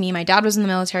significant to me. My dad was in the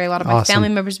military. A lot of my family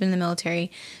members have been in the military.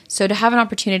 So to have an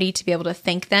opportunity to be able to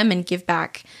thank them and give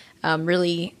back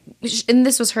really, and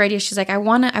this was her idea. She's like, I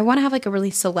want to have a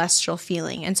really celestial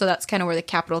feeling. And so that's kind of where the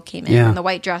Capitol came in, and the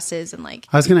white dresses and I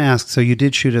was going to ask, so you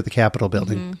did shoot at the Capitol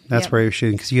building. That's where you're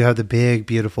shooting, because you have the big,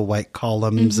 beautiful white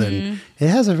columns and it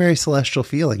has a very celestial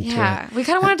feeling to it. Yeah, we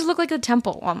kind of wanted to look like a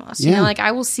temple almost. You know,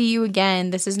 I will see you again.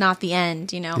 This is not the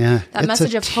end, Yeah, that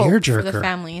message of hope for the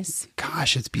families.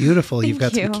 Gosh, it's beautiful. You've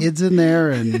got some kids in there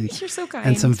and you're so kind.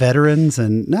 And some veterans.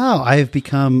 And no, I've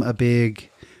become a big...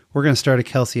 We're going to start a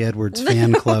Kelsey Edwards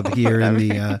fan club here in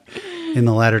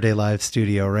the Latter-day Live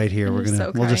studio right here.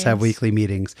 We'll just have weekly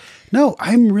meetings. No,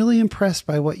 I'm really impressed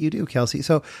by what you do, Kelsey.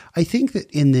 So I think that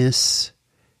in this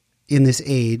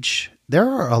age, there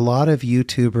are a lot of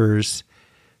YouTubers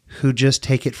who just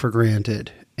take it for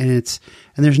granted. And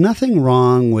there's nothing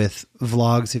wrong with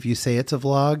vlogs if you say it's a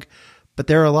vlog, but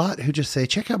there are a lot who just say,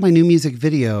 check out my new music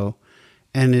video.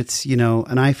 And it's, an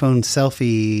iPhone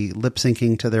selfie lip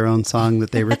syncing to their own song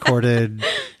that they recorded,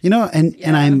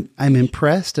 and I'm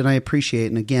impressed and I appreciate.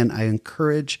 And again, I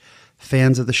encourage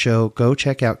fans of the show, go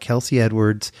check out Kelsey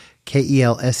Edwards, Kelsey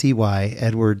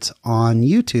Edwards on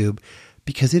YouTube,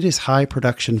 because it is high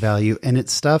production value. And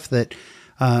it's stuff that,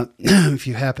 if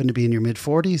you happen to be in your mid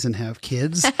 40s and have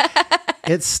kids,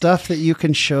 it's stuff that you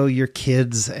can show your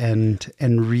kids and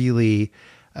really,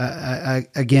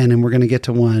 again, and we're going to get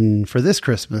to one for this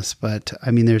Christmas, but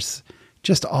I mean, there's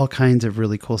just all kinds of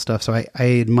really cool stuff. So I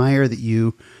admire that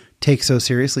you take so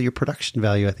seriously your production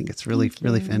value. I think it's really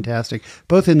fantastic,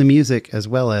 both in the music as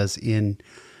well as in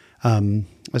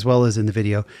the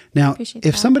video. Now,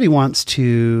 if somebody wants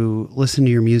to listen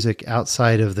to your music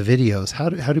outside of the videos, how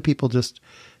do people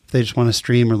if they just want to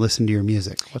stream or listen to your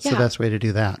music, what's the best way to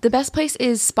do that? The best place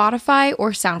is Spotify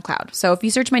or SoundCloud. So if you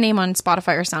search my name on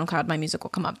Spotify or SoundCloud, my music will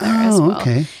come up there as well.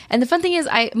 Okay. And the fun thing is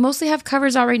I mostly have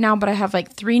covers out right now, but I have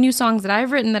 3 new songs that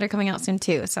I've written that are coming out soon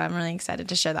too. So I'm really excited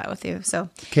to share that with you. So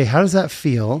okay, how does that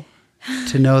feel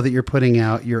to know that you're putting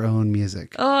out your own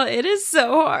music? Oh, it is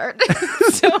so hard.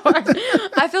 So hard.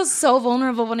 I feel so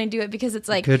vulnerable when I do it, because it's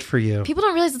good for you. People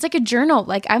don't realize it's like a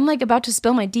journal. I'm about to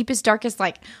spill my deepest, darkest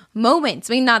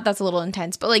moments. I mean, that's a little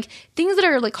intense, but things that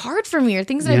are hard for me, or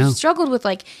things that I've struggled with,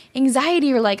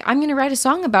 anxiety, or I'm going to write a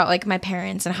song about my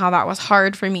parents and how that was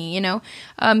hard for me,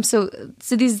 So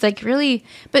these really,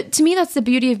 but to me, that's the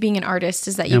beauty of being an artist,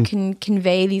 is that you can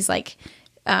convey these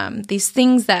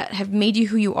things that have made you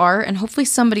who you are, and hopefully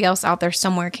somebody else out there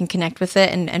somewhere can connect with it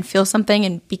and feel something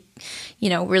and be,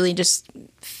 really just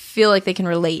feel like they can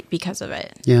relate because of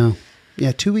it. Yeah.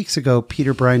 2 weeks ago,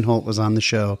 Peter Breinholt was on the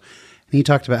show, and he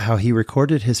talked about how he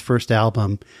recorded his first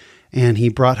album, and he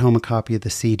brought home a copy of the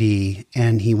CD,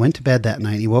 and he went to bed that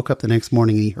night. He woke up the next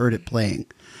morning and he heard it playing,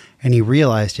 and he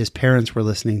realized his parents were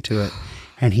listening to it.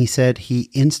 And he said he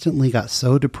instantly got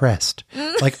so depressed.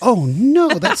 Oh no,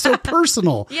 that's so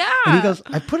personal. Yeah. And he goes,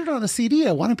 I put it on a CD.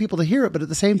 I wanted people to hear it. But at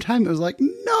the same time, it was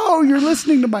no, you're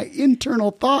listening to my internal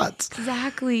thoughts.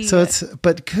 Exactly. So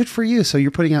but good for you. So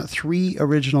you're putting out 3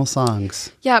 original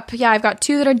songs. Yep. Yeah. I've got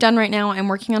 2 that are done right now. I'm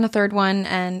working on a 3rd one,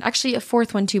 and actually a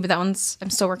 4th one too, but that one's, I'm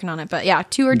still working on it. But yeah,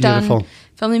 2 are done.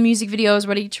 Filming music videos,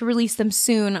 ready to release them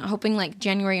soon. Hoping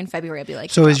January and February I'll be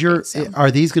So are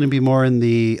these going to be more in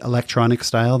the electronic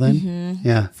style then? Mm-hmm.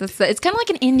 Yeah. So it's kind of like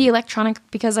an indie electronic,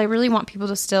 because I really want people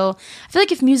to still, I feel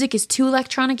like if music is too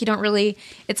electronic, you don't really,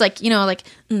 it's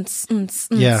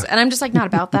yeah. And I'm just not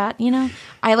about that,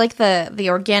 I like the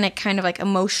organic kind of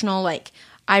emotional,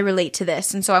 I relate to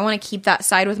this. And so I want to keep that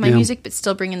side with my music, but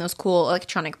still bring in those cool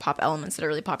electronic pop elements that are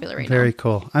really popular right now. Very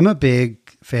cool. I'm a big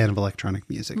fan of electronic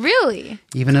music. Really?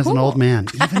 Even as an old man.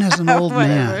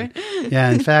 Man.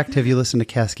 Yeah. In fact, have you listened to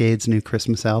Cascade's new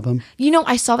Christmas album?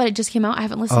 I saw that it just came out. I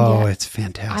haven't listened yet. Oh, it's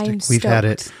fantastic. We've had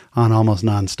it on almost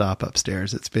nonstop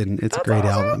upstairs. It's a great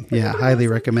album. Yeah, highly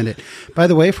recommend it. By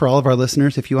the way, for all of our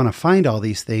listeners, if you want to find all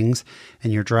these things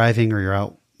and you're driving or you're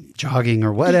out jogging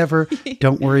or whatever,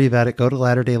 don't worry about it. Go to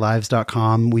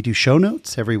latterdaylives.com. We do show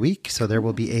notes every week. So there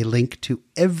will be a link to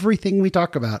everything we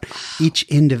talk about, each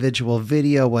individual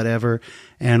video, whatever.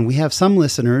 And we have some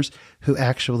listeners who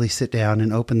actually sit down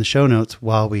and open the show notes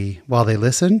while they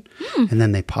listen, and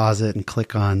then they pause it and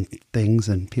click on things.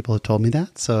 And people have told me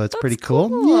that. So it's pretty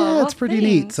cool. Yeah, it's pretty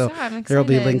neat. So there will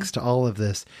be links to all of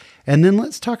this. And then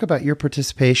let's talk about your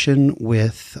participation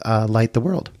with Light the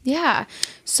World. Yeah.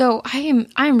 So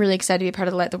I'm really excited to be a part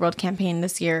of the Light the World campaign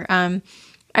this year.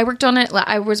 I worked on it.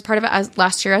 I was part of it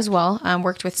last year as well.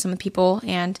 Worked with some people,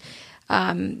 and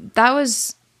that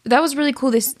was really cool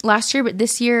this last year. But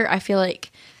this year, I feel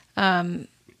like I'm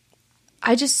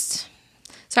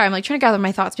like trying to gather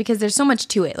my thoughts because there's so much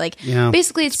to it. Like,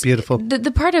 basically, it's beautiful.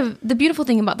 The beautiful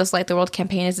thing about this Light the World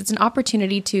campaign is it's an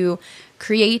opportunity to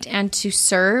create and to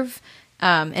serve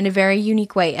in a very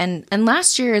unique way. And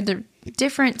last year, the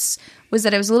difference was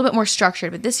that it was a little bit more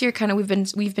structured. But this year, kind of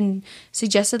we've been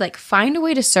suggested like find a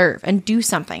way to serve and do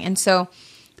something. And so,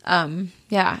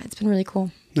 it's been really cool.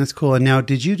 That's cool. And now,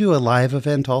 did you do a live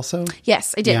event also?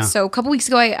 Yes, I did. Yeah. So a couple weeks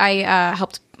ago, I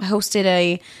hosted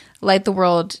a Light the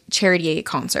World charity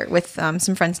concert with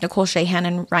some friends, Nicole Shahan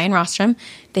and Ryan Rostrom.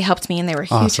 They helped me, and they were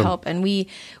a huge help. And we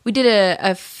did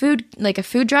a food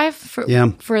drive for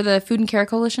the Food and Care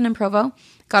Coalition in Provo.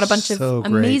 Got a bunch of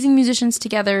amazing musicians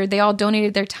together. They all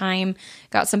donated their time.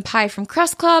 Got some pie from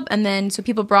Crust Club, and then so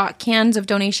people brought cans of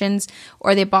donations,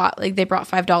 or they brought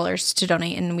 $5 to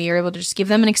donate, and we were able to just give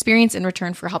them an experience in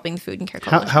return for helping the Food and Care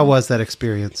Coalition. How was that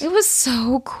experience? It was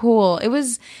so cool. It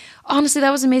was honestly,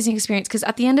 that was an amazing experience because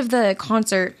at the end of the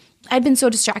concert, I'd been so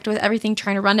distracted with everything,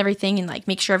 trying to run everything and like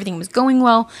make sure everything was going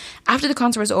well. After the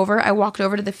concert was over, I walked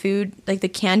over to the food, like the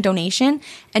canned donation,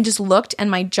 and just looked, and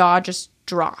my jaw just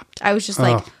dropped. I was just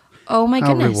like, oh my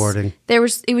goodness. How rewarding. It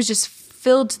was just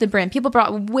filled to the brim. People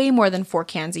brought way more than 4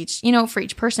 cans each, for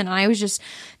each person. And I was just,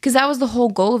 because that was the whole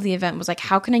goal of the event, was like,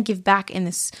 how can I give back in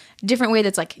this different way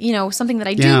that's like, something that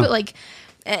I do, but like,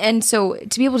 and so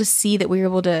to be able to see that we were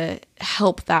able to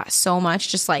help that so much,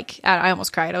 just like, I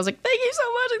almost cried. I was like, thank you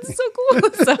so much. It's so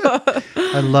cool.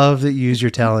 So. I love that you use your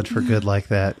talent for good like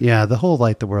that. Yeah, the whole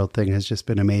Light the World thing has just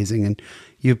been amazing. And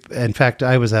in fact,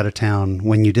 I was out of town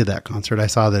when you did that concert. I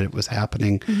saw that it was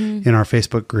happening in our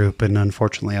Facebook group. And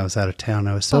unfortunately, I was out of town.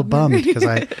 I was so bummed because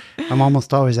I'm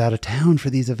almost always out of town for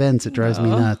these events. It drives me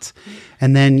nuts.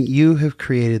 And then you have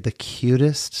created the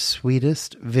cutest,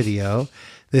 sweetest video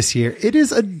this year. It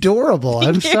is adorable.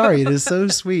 I'm sorry. It is so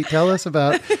sweet. Tell us a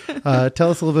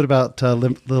little bit about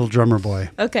Little Drummer Boy.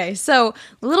 Okay. So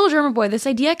Little Drummer Boy, this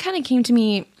idea kind of came to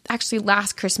me actually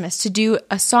last Christmas to do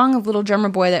a song of Little Drummer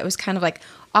Boy that was kind of like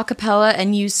a cappella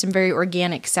and use some very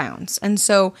organic sounds. And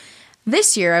so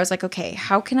this year I was like, okay,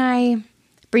 how can I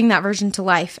bring that version to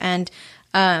life? And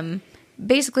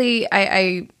basically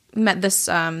I met this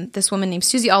woman named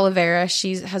Susie Oliveira.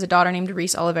 She has a daughter named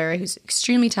Reese Oliveira, who's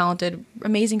extremely talented,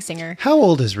 amazing singer. How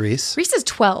old is Reese? Reese is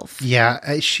 12.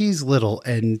 Yeah, she's little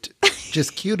and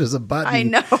just cute as a button. I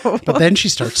know. But then she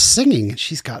starts singing, and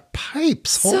she's got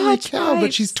pipes. Holy cow,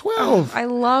 but she's 12. I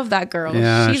love that girl.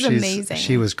 Yeah, she's amazing.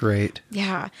 She was great.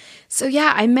 Yeah. So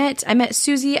yeah, I met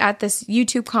Susie at this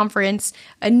YouTube conference.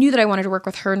 I knew that I wanted to work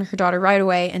with her and her daughter right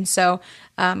away. And so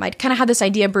I'd kind of had this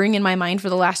idea brewing in my mind for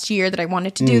the last year that I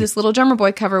wanted to do this Little Drummer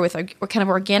Boy cover with a kind of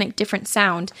organic, different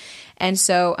sound. And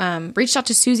so reached out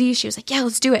to Susie. She was like, yeah,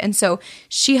 let's do it. And so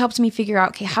she helped me figure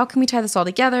out, okay, how can we tie this all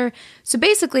together? So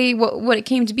basically what it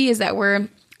came to be is that we're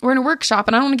in a workshop,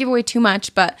 and I don't want to give away too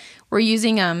much, but we're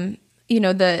using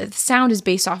the sound is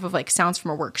based off of like sounds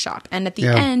from a workshop. And at the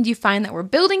end, you find that we're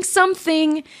building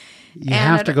something. You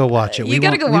have to go watch it. You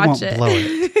got to go watch it. We won't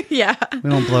blow it. Yeah. We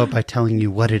won't blow it by telling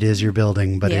you what it is you're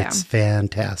building, but it's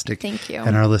fantastic. Thank you.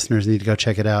 And our listeners need to go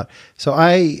check it out. So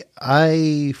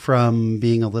I from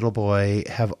being a little boy,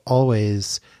 have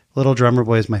always, Little Drummer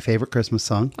Boy is my favorite Christmas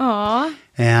song. Aww.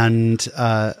 And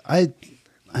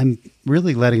I'm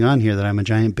really letting on here that I'm a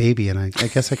giant baby, and I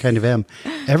guess I kind of am.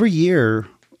 Every year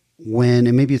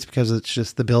and maybe it's because it's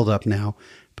just the build up now,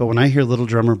 but when I hear Little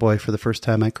Drummer Boy for the first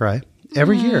time, I cry.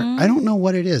 Every year. I don't know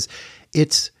what it is.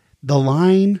 It's the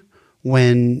line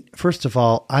when, first of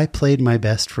all, I played my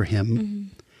best for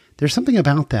him. There's something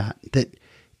about that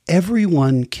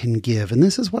everyone can give. And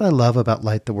this is what I love about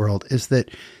Light the World, is that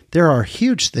there are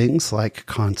huge things like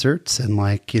concerts and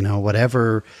like,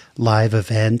 whatever live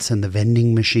events and the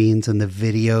vending machines and the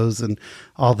videos and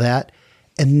all that.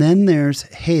 And then there's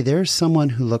someone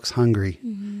who looks hungry.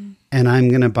 And I'm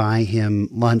going to buy him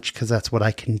lunch because that's what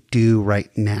I can do right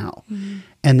now.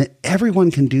 And that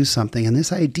everyone can do something. And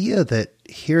this idea that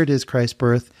here it is, Christ's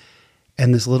birth,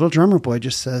 And this little drummer boy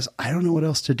just says, I don't know what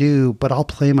else to do, but I'll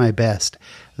play my best.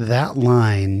 That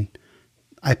line,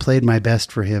 I played my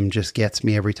best for him, just gets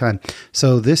me every time.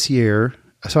 So this year,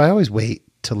 so I always wait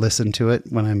to listen to it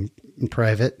when I'm in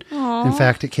private. Aww. In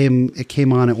fact, it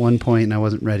came on at one point and I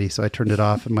wasn't ready, so I turned it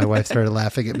off and my wife started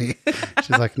laughing at me.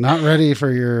 She's like, not ready for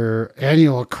your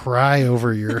annual cry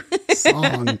over your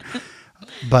song.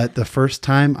 But the first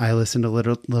time I listened to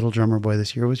Little Drummer Boy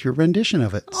this year was your rendition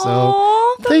of it. So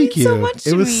Aww, thank you. So much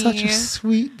it was me. Such a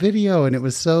sweet video, and it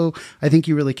was I think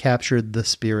you really captured the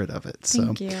spirit of it.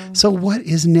 Thank you. So what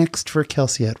is next for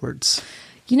Kelsey Edwards?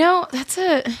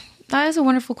 That is a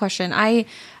wonderful question.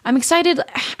 I'm excited.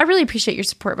 I really appreciate your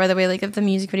support, by the way, like of the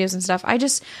music videos and stuff.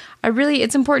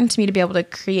 It's important to me to be able to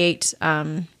create,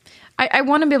 I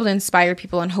want to be able to inspire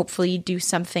people and hopefully do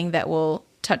something that will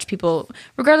touch people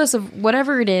regardless of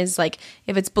whatever it is, like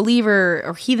if it's Believer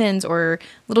or Heathens or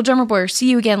Little Drummer Boy or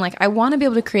See You Again. Like I want to be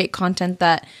able to create content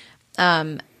that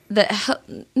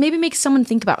maybe makes someone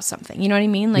think about something. You know what I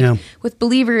mean? Like with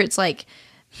Believer, it's like,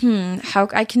 how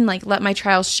I can like let my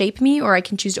trials shape me, or I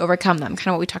can choose to overcome them. Kind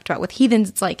of what we talked about with Heathens.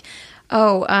 It's like,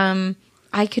 I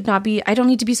don't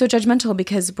need to be so judgmental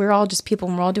because we're all just people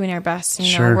and we're all doing our best.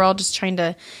 You know, we're all just trying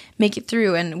to make it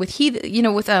through. And with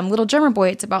Little Drummer Boy,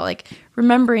 it's about like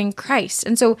remembering Christ.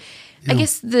 And so I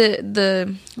guess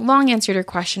the long answer to your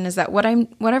question is that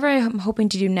whatever I'm hoping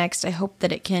to do next, I hope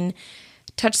that it can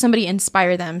touch somebody,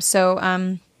 inspire them.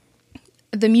 So,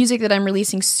 the music that I'm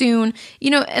releasing soon,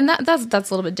 and that's a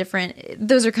little bit different.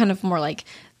 Those are kind of more like,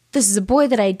 this is a boy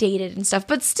that I dated and stuff,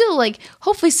 but still, like,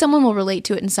 hopefully someone will relate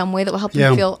to it in some way that will help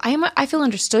them feel, I feel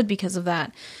understood because of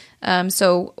that.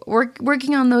 So we're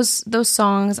working on those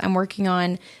songs. I'm working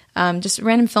on just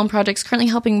random film projects, currently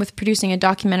helping with producing a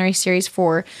documentary series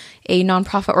for a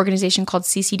nonprofit organization called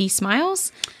CCD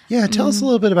Smiles. Yeah, tell us a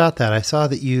little bit about that. I saw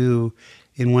that you,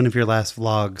 in one of your last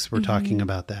vlogs, were talking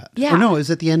about that. Yeah. Or no, it was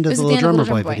at the end of the Little Drummer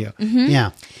Boy video. Mm-hmm.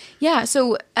 Yeah. Yeah,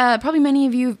 so probably many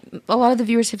of you, a lot of the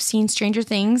viewers have seen Stranger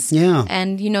Things. Yeah.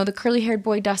 And, the curly-haired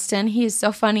boy, Dustin, he is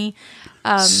so funny.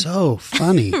 So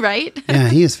funny. Right? Yeah,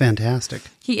 he is fantastic.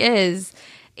 He is.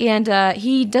 And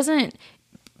he doesn't...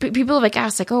 People have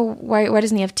asked, oh, why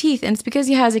doesn't he have teeth? And it's because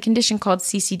he has a condition called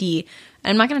CCD.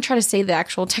 And I'm not going to try to say the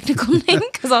actual technical name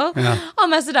because I'll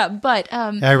mess it up. But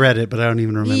I read it, but I don't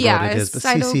even remember what it is. But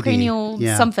cytocranial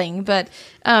CCD, something. But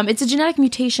it's a genetic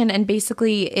mutation, and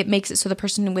basically it makes it so the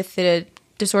person with the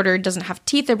disorder doesn't have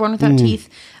teeth. They're born without teeth.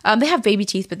 They have baby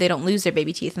teeth, but they don't lose their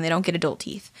baby teeth, and they don't get adult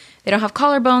teeth. They don't have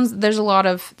collarbones. There's a lot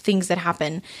of things that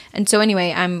happen. And so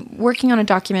anyway, I'm working on a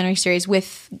documentary series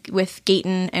with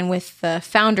Gayton and with the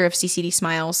founder of CCD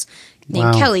Smiles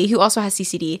named Kelly, who also has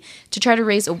CCD, to try to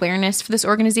raise awareness for this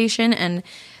organization. And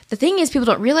the thing is, people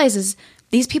don't realize is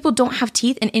these people don't have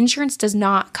teeth, and insurance does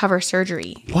not cover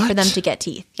surgery for them to get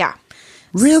teeth. Yeah.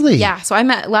 Really? Yeah. So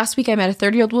last week I met a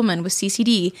 30-year-old woman with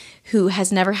CCD who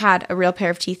has never had a real pair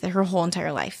of teeth her whole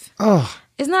entire life. Oh.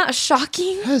 Isn't that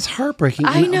shocking? That is heartbreaking.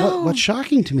 I know. What's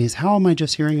shocking to me is how am I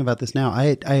just hearing about this now?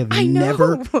 I have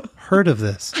never heard of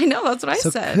this. I know. That's what I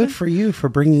said. Good for you for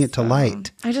bringing it to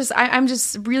light. I'm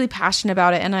just really passionate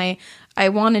about it, and I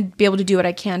want to be able to do what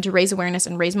I can to raise awareness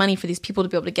and raise money for these people to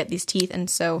be able to get these teeth. And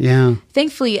so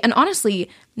thankfully, and honestly,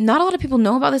 not a lot of people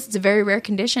know about this. It's a very rare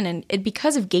condition. And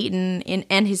because of Gayton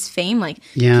and his fame,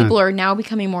 people are now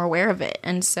becoming more aware of it.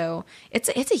 And so it's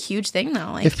a huge thing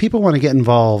though. If people want to get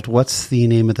involved, what's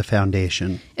the name of the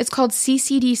foundation? It's called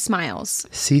CCD Smiles.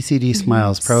 CCD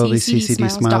Smiles, probably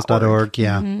ccdsmiles.org.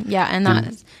 Yeah. Mm-hmm. Yeah. And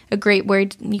that's a great way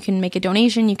you can make a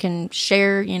donation. You can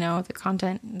share, the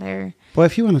content there. Boy,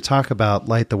 if you want to talk about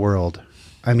light the world,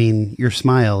 I mean, your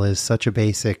smile is such a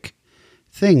basic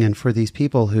thing. And for these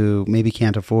people who maybe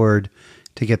can't afford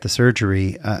to get the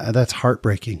surgery, that's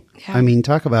heartbreaking. Yeah. I mean,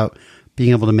 talk about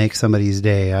being able to make somebody's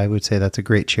day. I would say that's a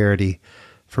great charity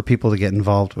for people to get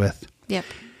involved with. Yep.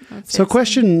 So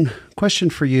question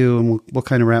for you, and we'll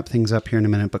kind of wrap things up here in a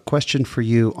minute, but question for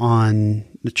you on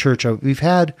the church. We've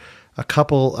had a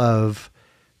couple of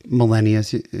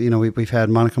millennials. We've had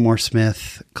Monica Moore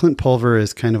Smith. Clint Pulver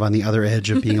is kind of on the other edge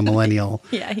of being a millennial.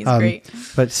 Yeah, he's great.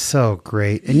 But so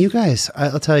great. And you guys,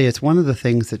 I'll tell you, it's one of the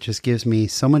things that just gives me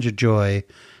so much joy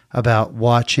about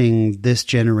watching this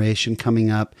generation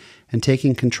coming up and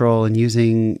taking control and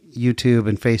using YouTube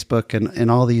and Facebook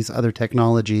and all these other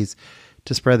technologies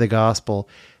to spread the gospel.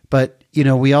 But,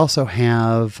 we also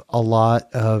have a lot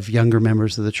of younger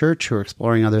members of the church who are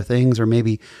exploring other things or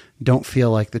maybe don't feel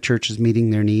like the church is meeting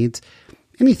their needs.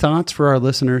 Any thoughts for our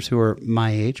listeners who are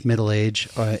my age, middle age,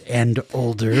 and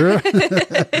older,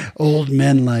 old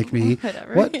men like me?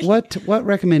 What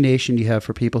recommendation do you have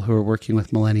for people who are working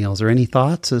with millennials, or any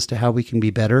thoughts as to how we can be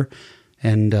better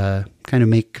and kind of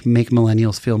make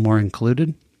millennials feel more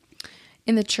included?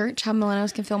 In the church, how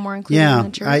millennials can feel more included in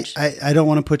the church? I don't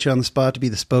want to put you on the spot to be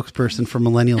the spokesperson for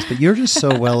millennials, but you're just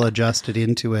so well adjusted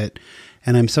into it.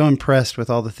 And I'm so impressed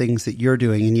with all the things that you're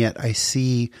doing. And yet I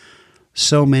see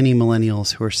so many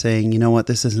millennials who are saying, you know what,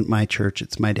 this isn't my church,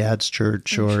 it's my dad's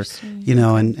church, or, you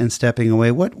know, and stepping away.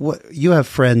 What you have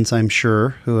friends, I'm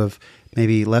sure, who have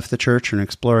maybe left the church and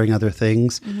exploring other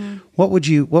things. Mm-hmm. What would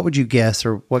you guess,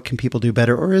 or what can people do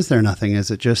better? Or is there nothing?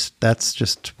 Is it that's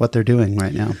just what they're doing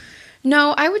right now?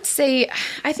 No, I would say,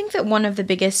 I think that one of the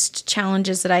biggest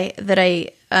challenges that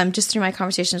I just through my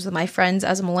conversations with my friends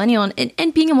as a millennial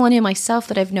and being a millennial myself,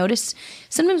 that I've noticed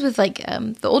sometimes with like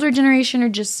the older generation or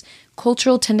just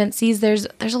cultural tendencies, there's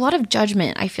a lot of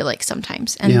judgment, I feel like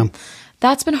sometimes. And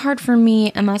that's been hard for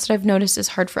me, and that's what I've noticed is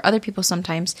hard for other people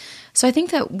sometimes. So I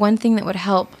think that one thing that would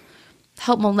help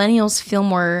millennials feel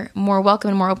more welcome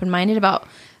and more open-minded about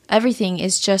everything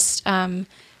is just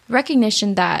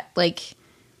recognition that like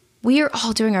we are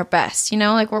all doing our best, you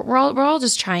know, like we're all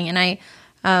just trying. And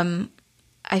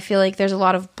I feel like there's a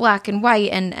lot of black and white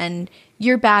and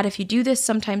you're bad if you do this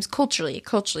sometimes culturally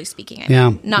speaking. I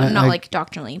mean, not like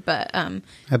doctrinally, but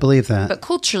I believe that. But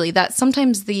culturally, that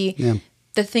sometimes the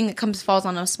thing that falls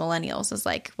on us millennials is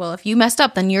like, well, if you messed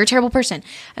up, then you're a terrible person.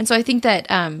 And so I think that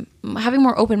having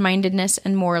more open-mindedness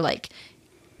and more like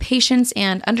patience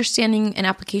and understanding and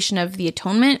application of the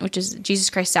atonement, which is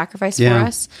Jesus Christ's sacrifice for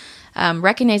us,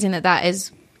 recognizing that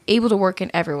is able to work in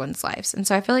everyone's lives. And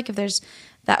so I feel like if there's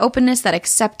that openness, that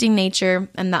accepting nature,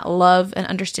 and that love and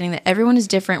understanding that everyone is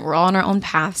different, we're all on our own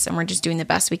paths and we're just doing the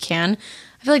best we can,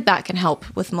 I feel like that can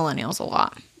help with millennials a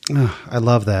lot. Oh, I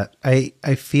love that. I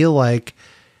feel like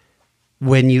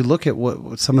when you look at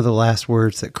what some of the last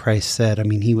words that Christ said, I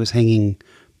mean, he was hanging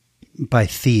by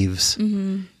thieves,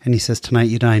 and he says, tonight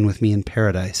you dine with me in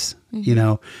paradise, you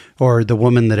know, or the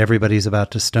woman that everybody's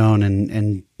about to stone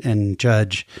and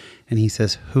judge, and he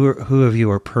says, who of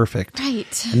you are perfect?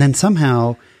 Right. And then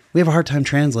somehow we have a hard time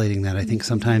translating that, I think,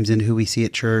 sometimes into who we see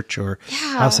at church, or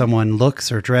how someone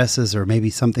looks or dresses, or maybe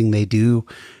something they do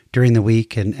during the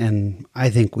week. And I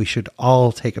think we should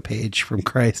all take a page from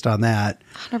Christ on that.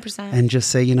 100%. And just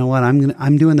say, you know what,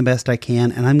 I'm doing the best I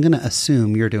can, and I'm going to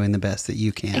assume you're doing the best that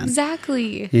you can.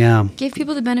 Exactly. Yeah. Give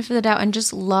people the benefit of the doubt and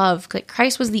just love. Like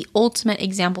Christ was the ultimate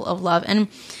example of love. And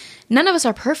none of us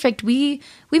are perfect. We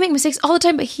make mistakes all the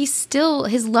time, but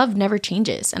his love never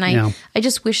changes. And I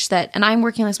just wish that, and I'm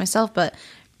working on this myself, but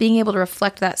being able to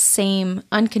reflect that same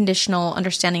unconditional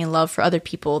understanding and love for other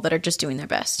people that are just doing their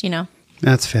best, you know?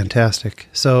 That's fantastic.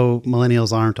 So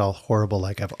millennials aren't all horrible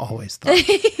like I've always thought.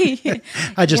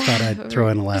 I just thought I'd throw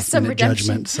in a last-minute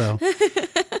judgment. So,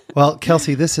 well,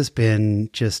 Kelsey, this has been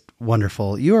just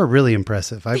wonderful. You are really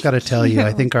impressive. I've got to tell you,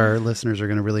 I think our listeners are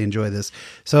going to really enjoy this.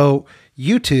 So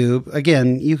YouTube,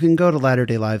 again, you can go to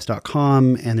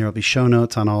latterdaylives.com and there will be show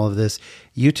notes on all of this.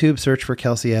 YouTube, search for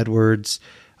Kelsey Edwards.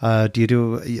 I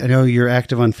know you're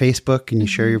active on Facebook and you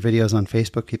share your videos on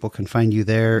Facebook. People can find you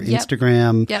there.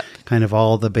 Instagram, kind of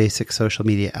all the basic social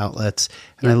media outlets.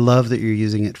 And I love that you're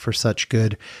using it for such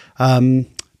good.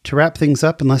 To wrap things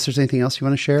up, unless there's anything else you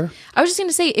want to share? I was just going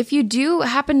to say, if you do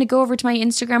happen to go over to my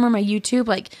Instagram or my YouTube,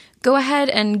 like go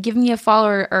ahead and give me a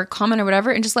follow or comment or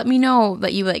whatever, and just let me know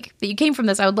that you came from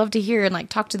this. I would love to hear and like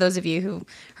talk to those of you who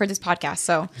heard this podcast.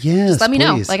 So just let me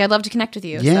know. Like I'd love to connect with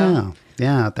you. Yeah. So.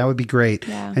 Yeah, that would be great.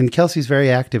 Yeah. And Kelsey's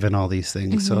very active in all these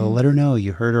things. So let her know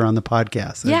you heard her on the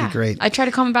podcast. That'd be great. I try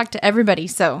to comment back to everybody.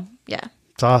 So yeah.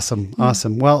 It's awesome.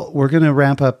 Awesome. Well, we're going to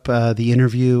wrap up the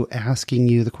interview asking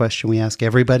you the question we ask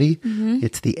everybody.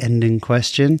 It's the ending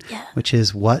question, which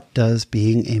is, what does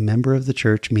being a member of the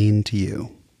church mean to you?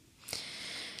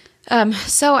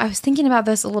 So I was thinking about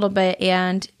this a little bit,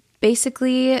 and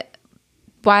basically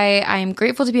why I'm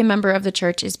grateful to be a member of the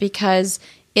church is because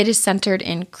it is centered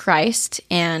in Christ,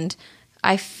 and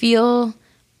I feel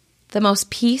the most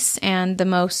peace and the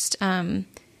most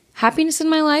happiness in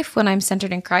my life when I'm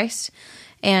centered in Christ.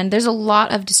 And there's a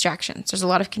lot of distractions. There's a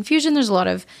lot of confusion. There's a lot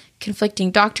of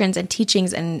conflicting doctrines and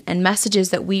teachings and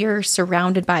messages that we are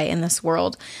surrounded by in this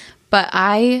world. But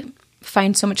I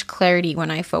find so much clarity when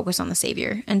I focus on the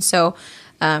Savior. And so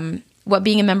what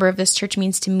being a member of this church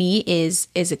means to me is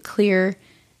a clear,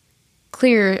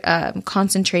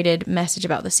 concentrated message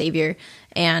about the Savior.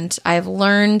 And I've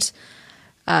learned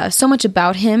so much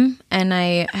about him, and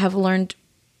I've learned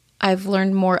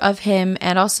more of him,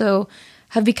 and also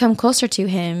have become closer to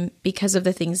him because of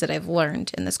the things that I've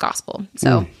learned in this gospel.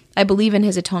 So I believe in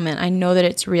his atonement. I know that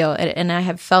it's real, and I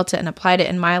have felt it and applied it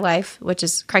in my life, which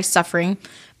is Christ's suffering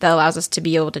that allows us to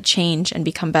be able to change and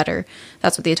become better.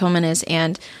 That's what the atonement is.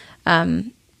 And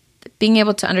being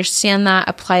able to understand that,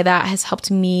 apply that, has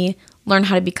helped me learn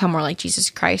how to become more like Jesus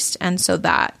Christ. And so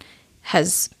that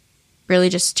has really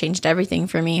just changed everything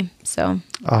for me. So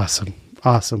awesome.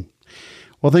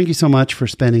 Well, thank you so much for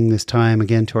spending this time.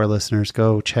 Again, to our listeners,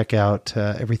 go check out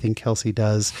everything Kelsey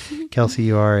does. Kelsey,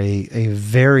 you are a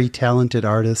very talented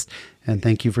artist, and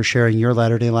thank you for sharing your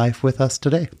Latter-day Life with us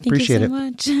today. Appreciate it.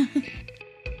 Thank you so much.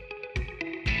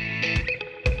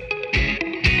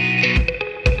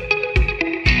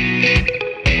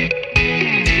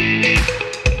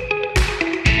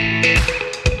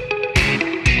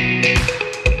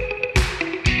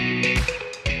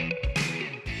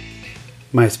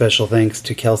 My special thanks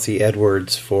to Kelsey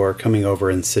Edwards for coming over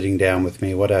and sitting down with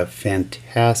me. What a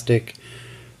fantastic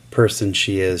person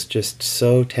she is. Just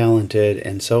so talented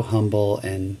and so humble,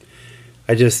 and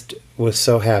I just was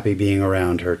so happy being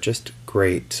around her. Just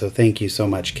great. So thank you so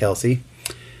much, Kelsey.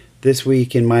 This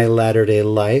week in my Latter-day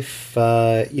Life,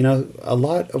 a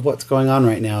lot of what's going on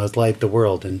right now is Light the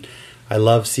World, and I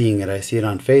love seeing it. I see it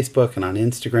on Facebook and on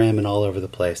Instagram and all over the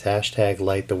place. #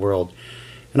 Light the World.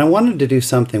 And I wanted to do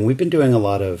something. We've been doing a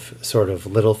lot of sort of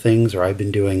little things, or I've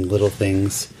been doing little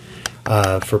things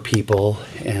for people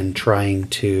and trying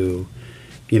to,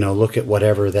 look at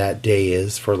whatever that day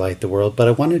is for Light the World. But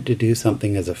I wanted to do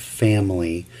something as a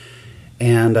family.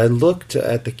 And I looked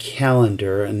at the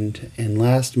calendar, and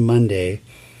last Monday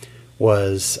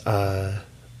was to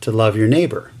love your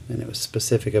neighbor. And it was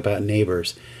specific about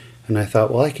neighbors. And I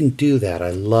thought, well, I can do that.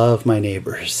 I love my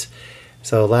neighbors.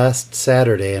 So last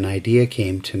Saturday, an idea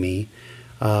came to me.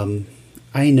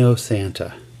 I know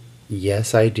Santa.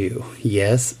 Yes, I do.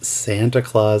 Yes, Santa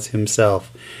Claus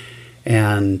himself.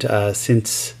 And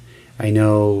since I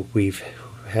know we've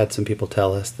had some people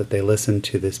tell us that they listen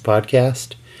to this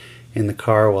podcast in the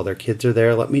car while their kids are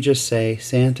there, let me just say,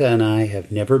 Santa and I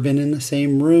have never been in the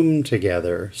same room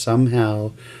together.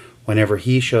 Somehow, whenever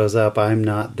he shows up, I'm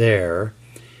not there.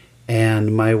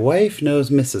 And my wife knows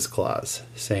Mrs. Claus.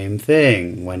 Same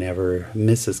thing. Whenever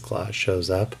Mrs. Claus shows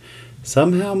up,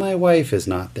 somehow my wife is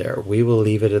not there. We will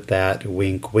leave it at that.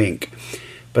 Wink, wink.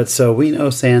 But so we know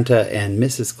Santa and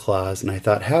Mrs. Claus, and I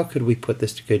thought, how could we put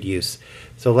this to good use?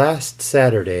 So last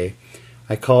Saturday,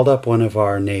 I called up one of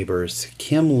our neighbors.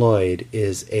 Kim Lloyd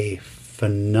is a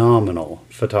phenomenal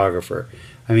photographer.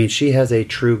 I mean, she has a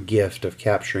true gift of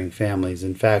capturing families.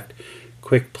 In fact,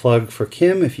 quick plug for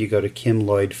Kim, if you go to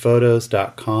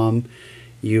kimlloydphotos.com,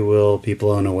 you will be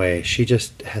blown away. She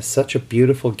just has such a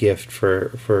beautiful gift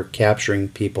for capturing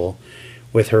people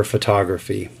with her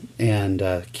photography. And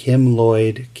Kim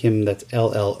Lloyd, Kim, that's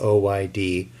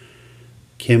LLOYD,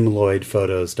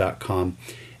 kimlloydphotos.com.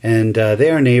 And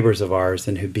they are neighbors of ours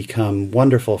and have become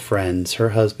wonderful friends. Her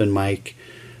husband, Mike,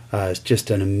 is just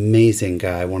an amazing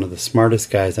guy, one of the smartest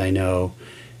guys I know,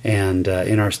 and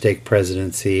in our stake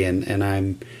presidency, and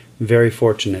I'm very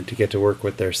fortunate to get to work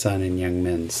with their son and young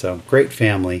men. So great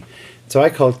family. So I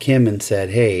called Kim and said,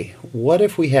 hey, what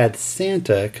if we had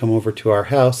Santa come over to our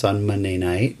house on Monday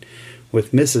night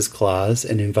with Mrs. Claus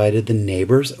and invited the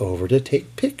neighbors over to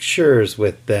take pictures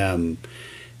with them?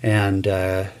 And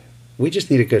we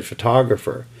just need a good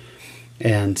photographer.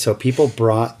 And so people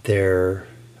brought their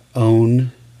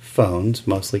own phones,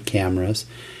 mostly cameras,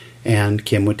 and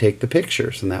Kim would take the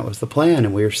pictures, and that was the plan,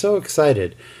 and we were so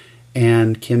excited.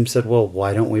 And Kim said, well,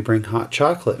 why don't we bring hot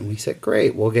chocolate? And we said,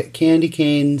 great, we'll get candy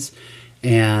canes,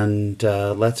 and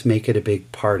let's make it a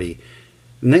big party.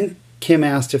 And then Kim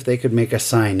asked if they could make a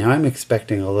sign. Now, I'm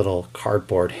expecting a little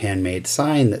cardboard handmade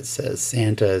sign that says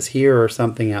Santa is here or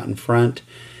something out in front.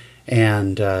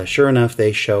 And sure enough,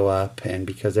 they show up, and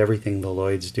because everything the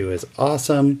Lloyds do is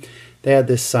awesome, they had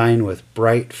this sign with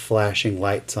bright flashing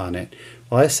lights on it.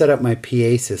 Well, I set up my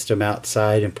PA system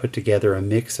outside and put together a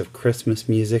mix of Christmas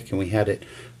music, and we had it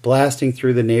blasting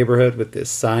through the neighborhood with this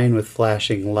sign with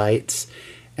flashing lights.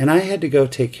 And I had to go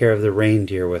take care of the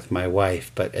reindeer with my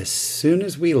wife. But as soon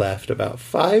as we left, about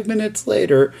 5 minutes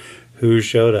later, who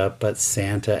showed up but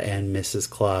Santa and Mrs.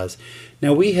 Claus?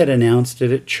 Now, we had announced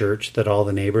it at church that all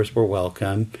the neighbors were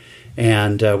welcome,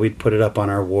 and we'd put it up on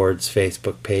our ward's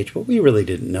Facebook page, but we really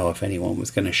didn't know if anyone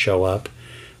was going to show up.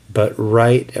 But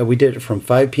we did it from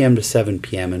 5 p.m. to 7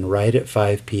 p.m., and right at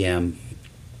 5 p.m.,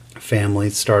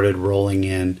 families started rolling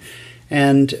in.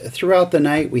 And throughout the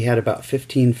night, we had about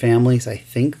 15 families, I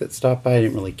think, that stopped by. I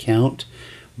didn't really count.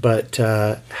 But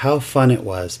how fun it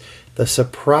was. The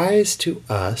surprise to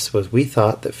us was we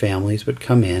thought that families would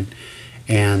come in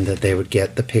and that they would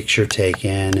get the picture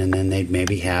taken, and then they'd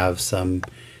maybe have some,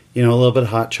 a little bit of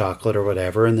hot chocolate or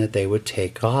whatever, and that they would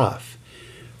take off.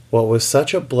 What was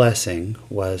such a blessing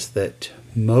was that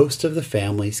most of the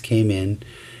families came in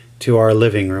to our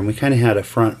living room. We kind of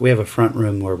had we have a front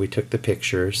room where we took the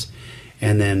pictures,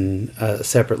 and then a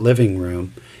separate living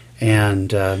room.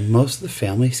 And most of the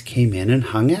families came in and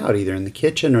hung out either in the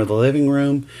kitchen or the living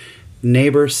room.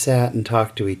 Neighbors sat and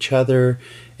talked to each other.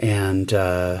 And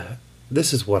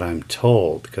this is what I'm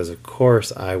told, because of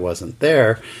course I wasn't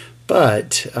there.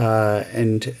 But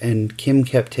and Kim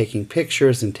kept taking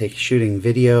pictures and shooting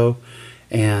video,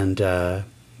 and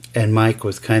Mike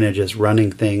was kind of just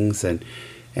running things,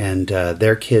 and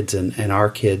their kids and our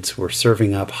kids were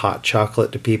serving up hot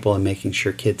chocolate to people and making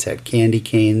sure kids had candy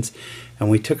canes. And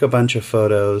we took a bunch of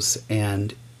photos,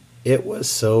 and it was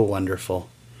so wonderful.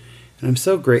 And I'm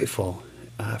so grateful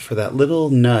for that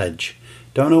little nudge.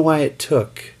 Don't know why it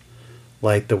took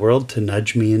like the world to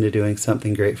nudge me into doing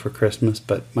something great for Christmas,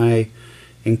 but my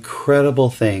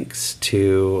incredible thanks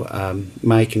to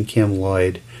Mike and Kim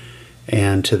Lloyd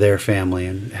and to their family,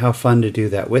 and how fun to do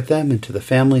that with them, and to the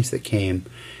families that came.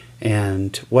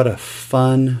 And what a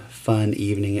fun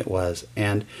evening it was.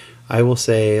 And I will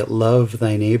say, love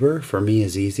thy neighbor for me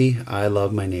is easy. I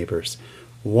love my neighbors.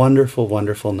 Wonderful,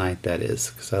 wonderful night that is,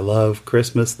 because I love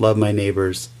Christmas, love my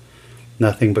neighbors.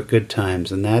 Nothing but good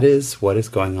times, and that is what is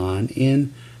going on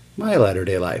in my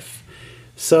latter-day life.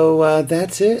 So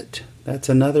that's it. That's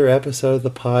another episode of the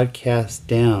podcast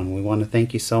down. We want to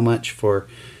thank you so much for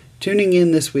tuning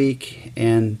in this week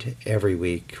and every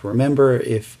week. Remember,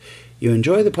 if you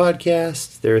enjoy the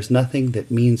podcast, there is nothing that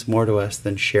means more to us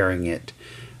than sharing it.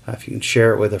 If you can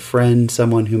share it with a friend,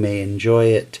 someone who may enjoy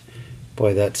it,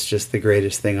 boy, that's just the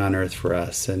greatest thing on earth for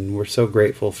us. And we're so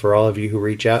grateful for all of you who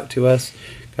reach out to us.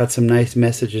 Got some nice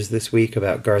messages this week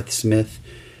about Garth Smith.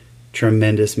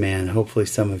 Tremendous man. Hopefully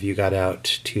some of you got out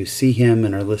to see him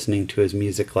and are listening to his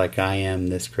music like I am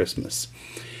this Christmas.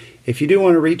 If you do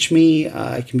want to reach me,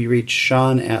 I can be reached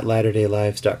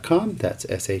Shawn@latterdaylives.com. That's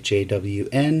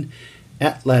SHAWN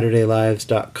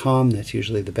 @latterdaylives.com. That's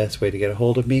usually the best way to get a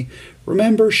hold of me.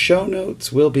 Remember, show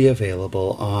notes will be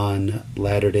available on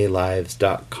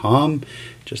latterdaylives.com.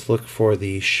 Just look for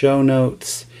the show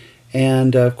notes.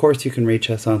 And, of course, you can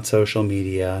reach us on social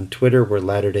media. On Twitter, we're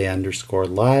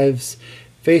Latter-day_Lives.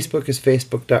 Facebook is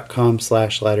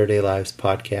facebook.com/Latter-day-Lives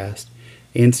podcast.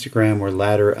 Instagram, we're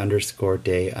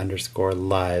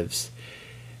Latter_day_lives.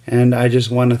 And I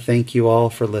just want to thank you all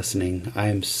for listening. I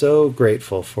am so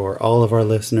grateful for all of our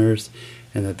listeners,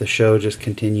 and that the show just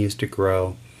continues to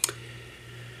grow.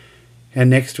 And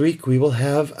next week we will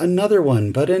have another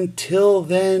one. But until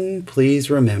then, please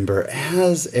remember,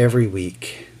 as every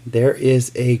week, there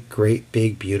is a great,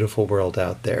 big, beautiful world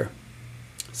out there.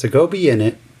 So go be in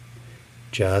it,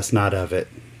 just not of it.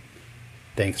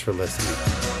 Thanks for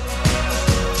listening.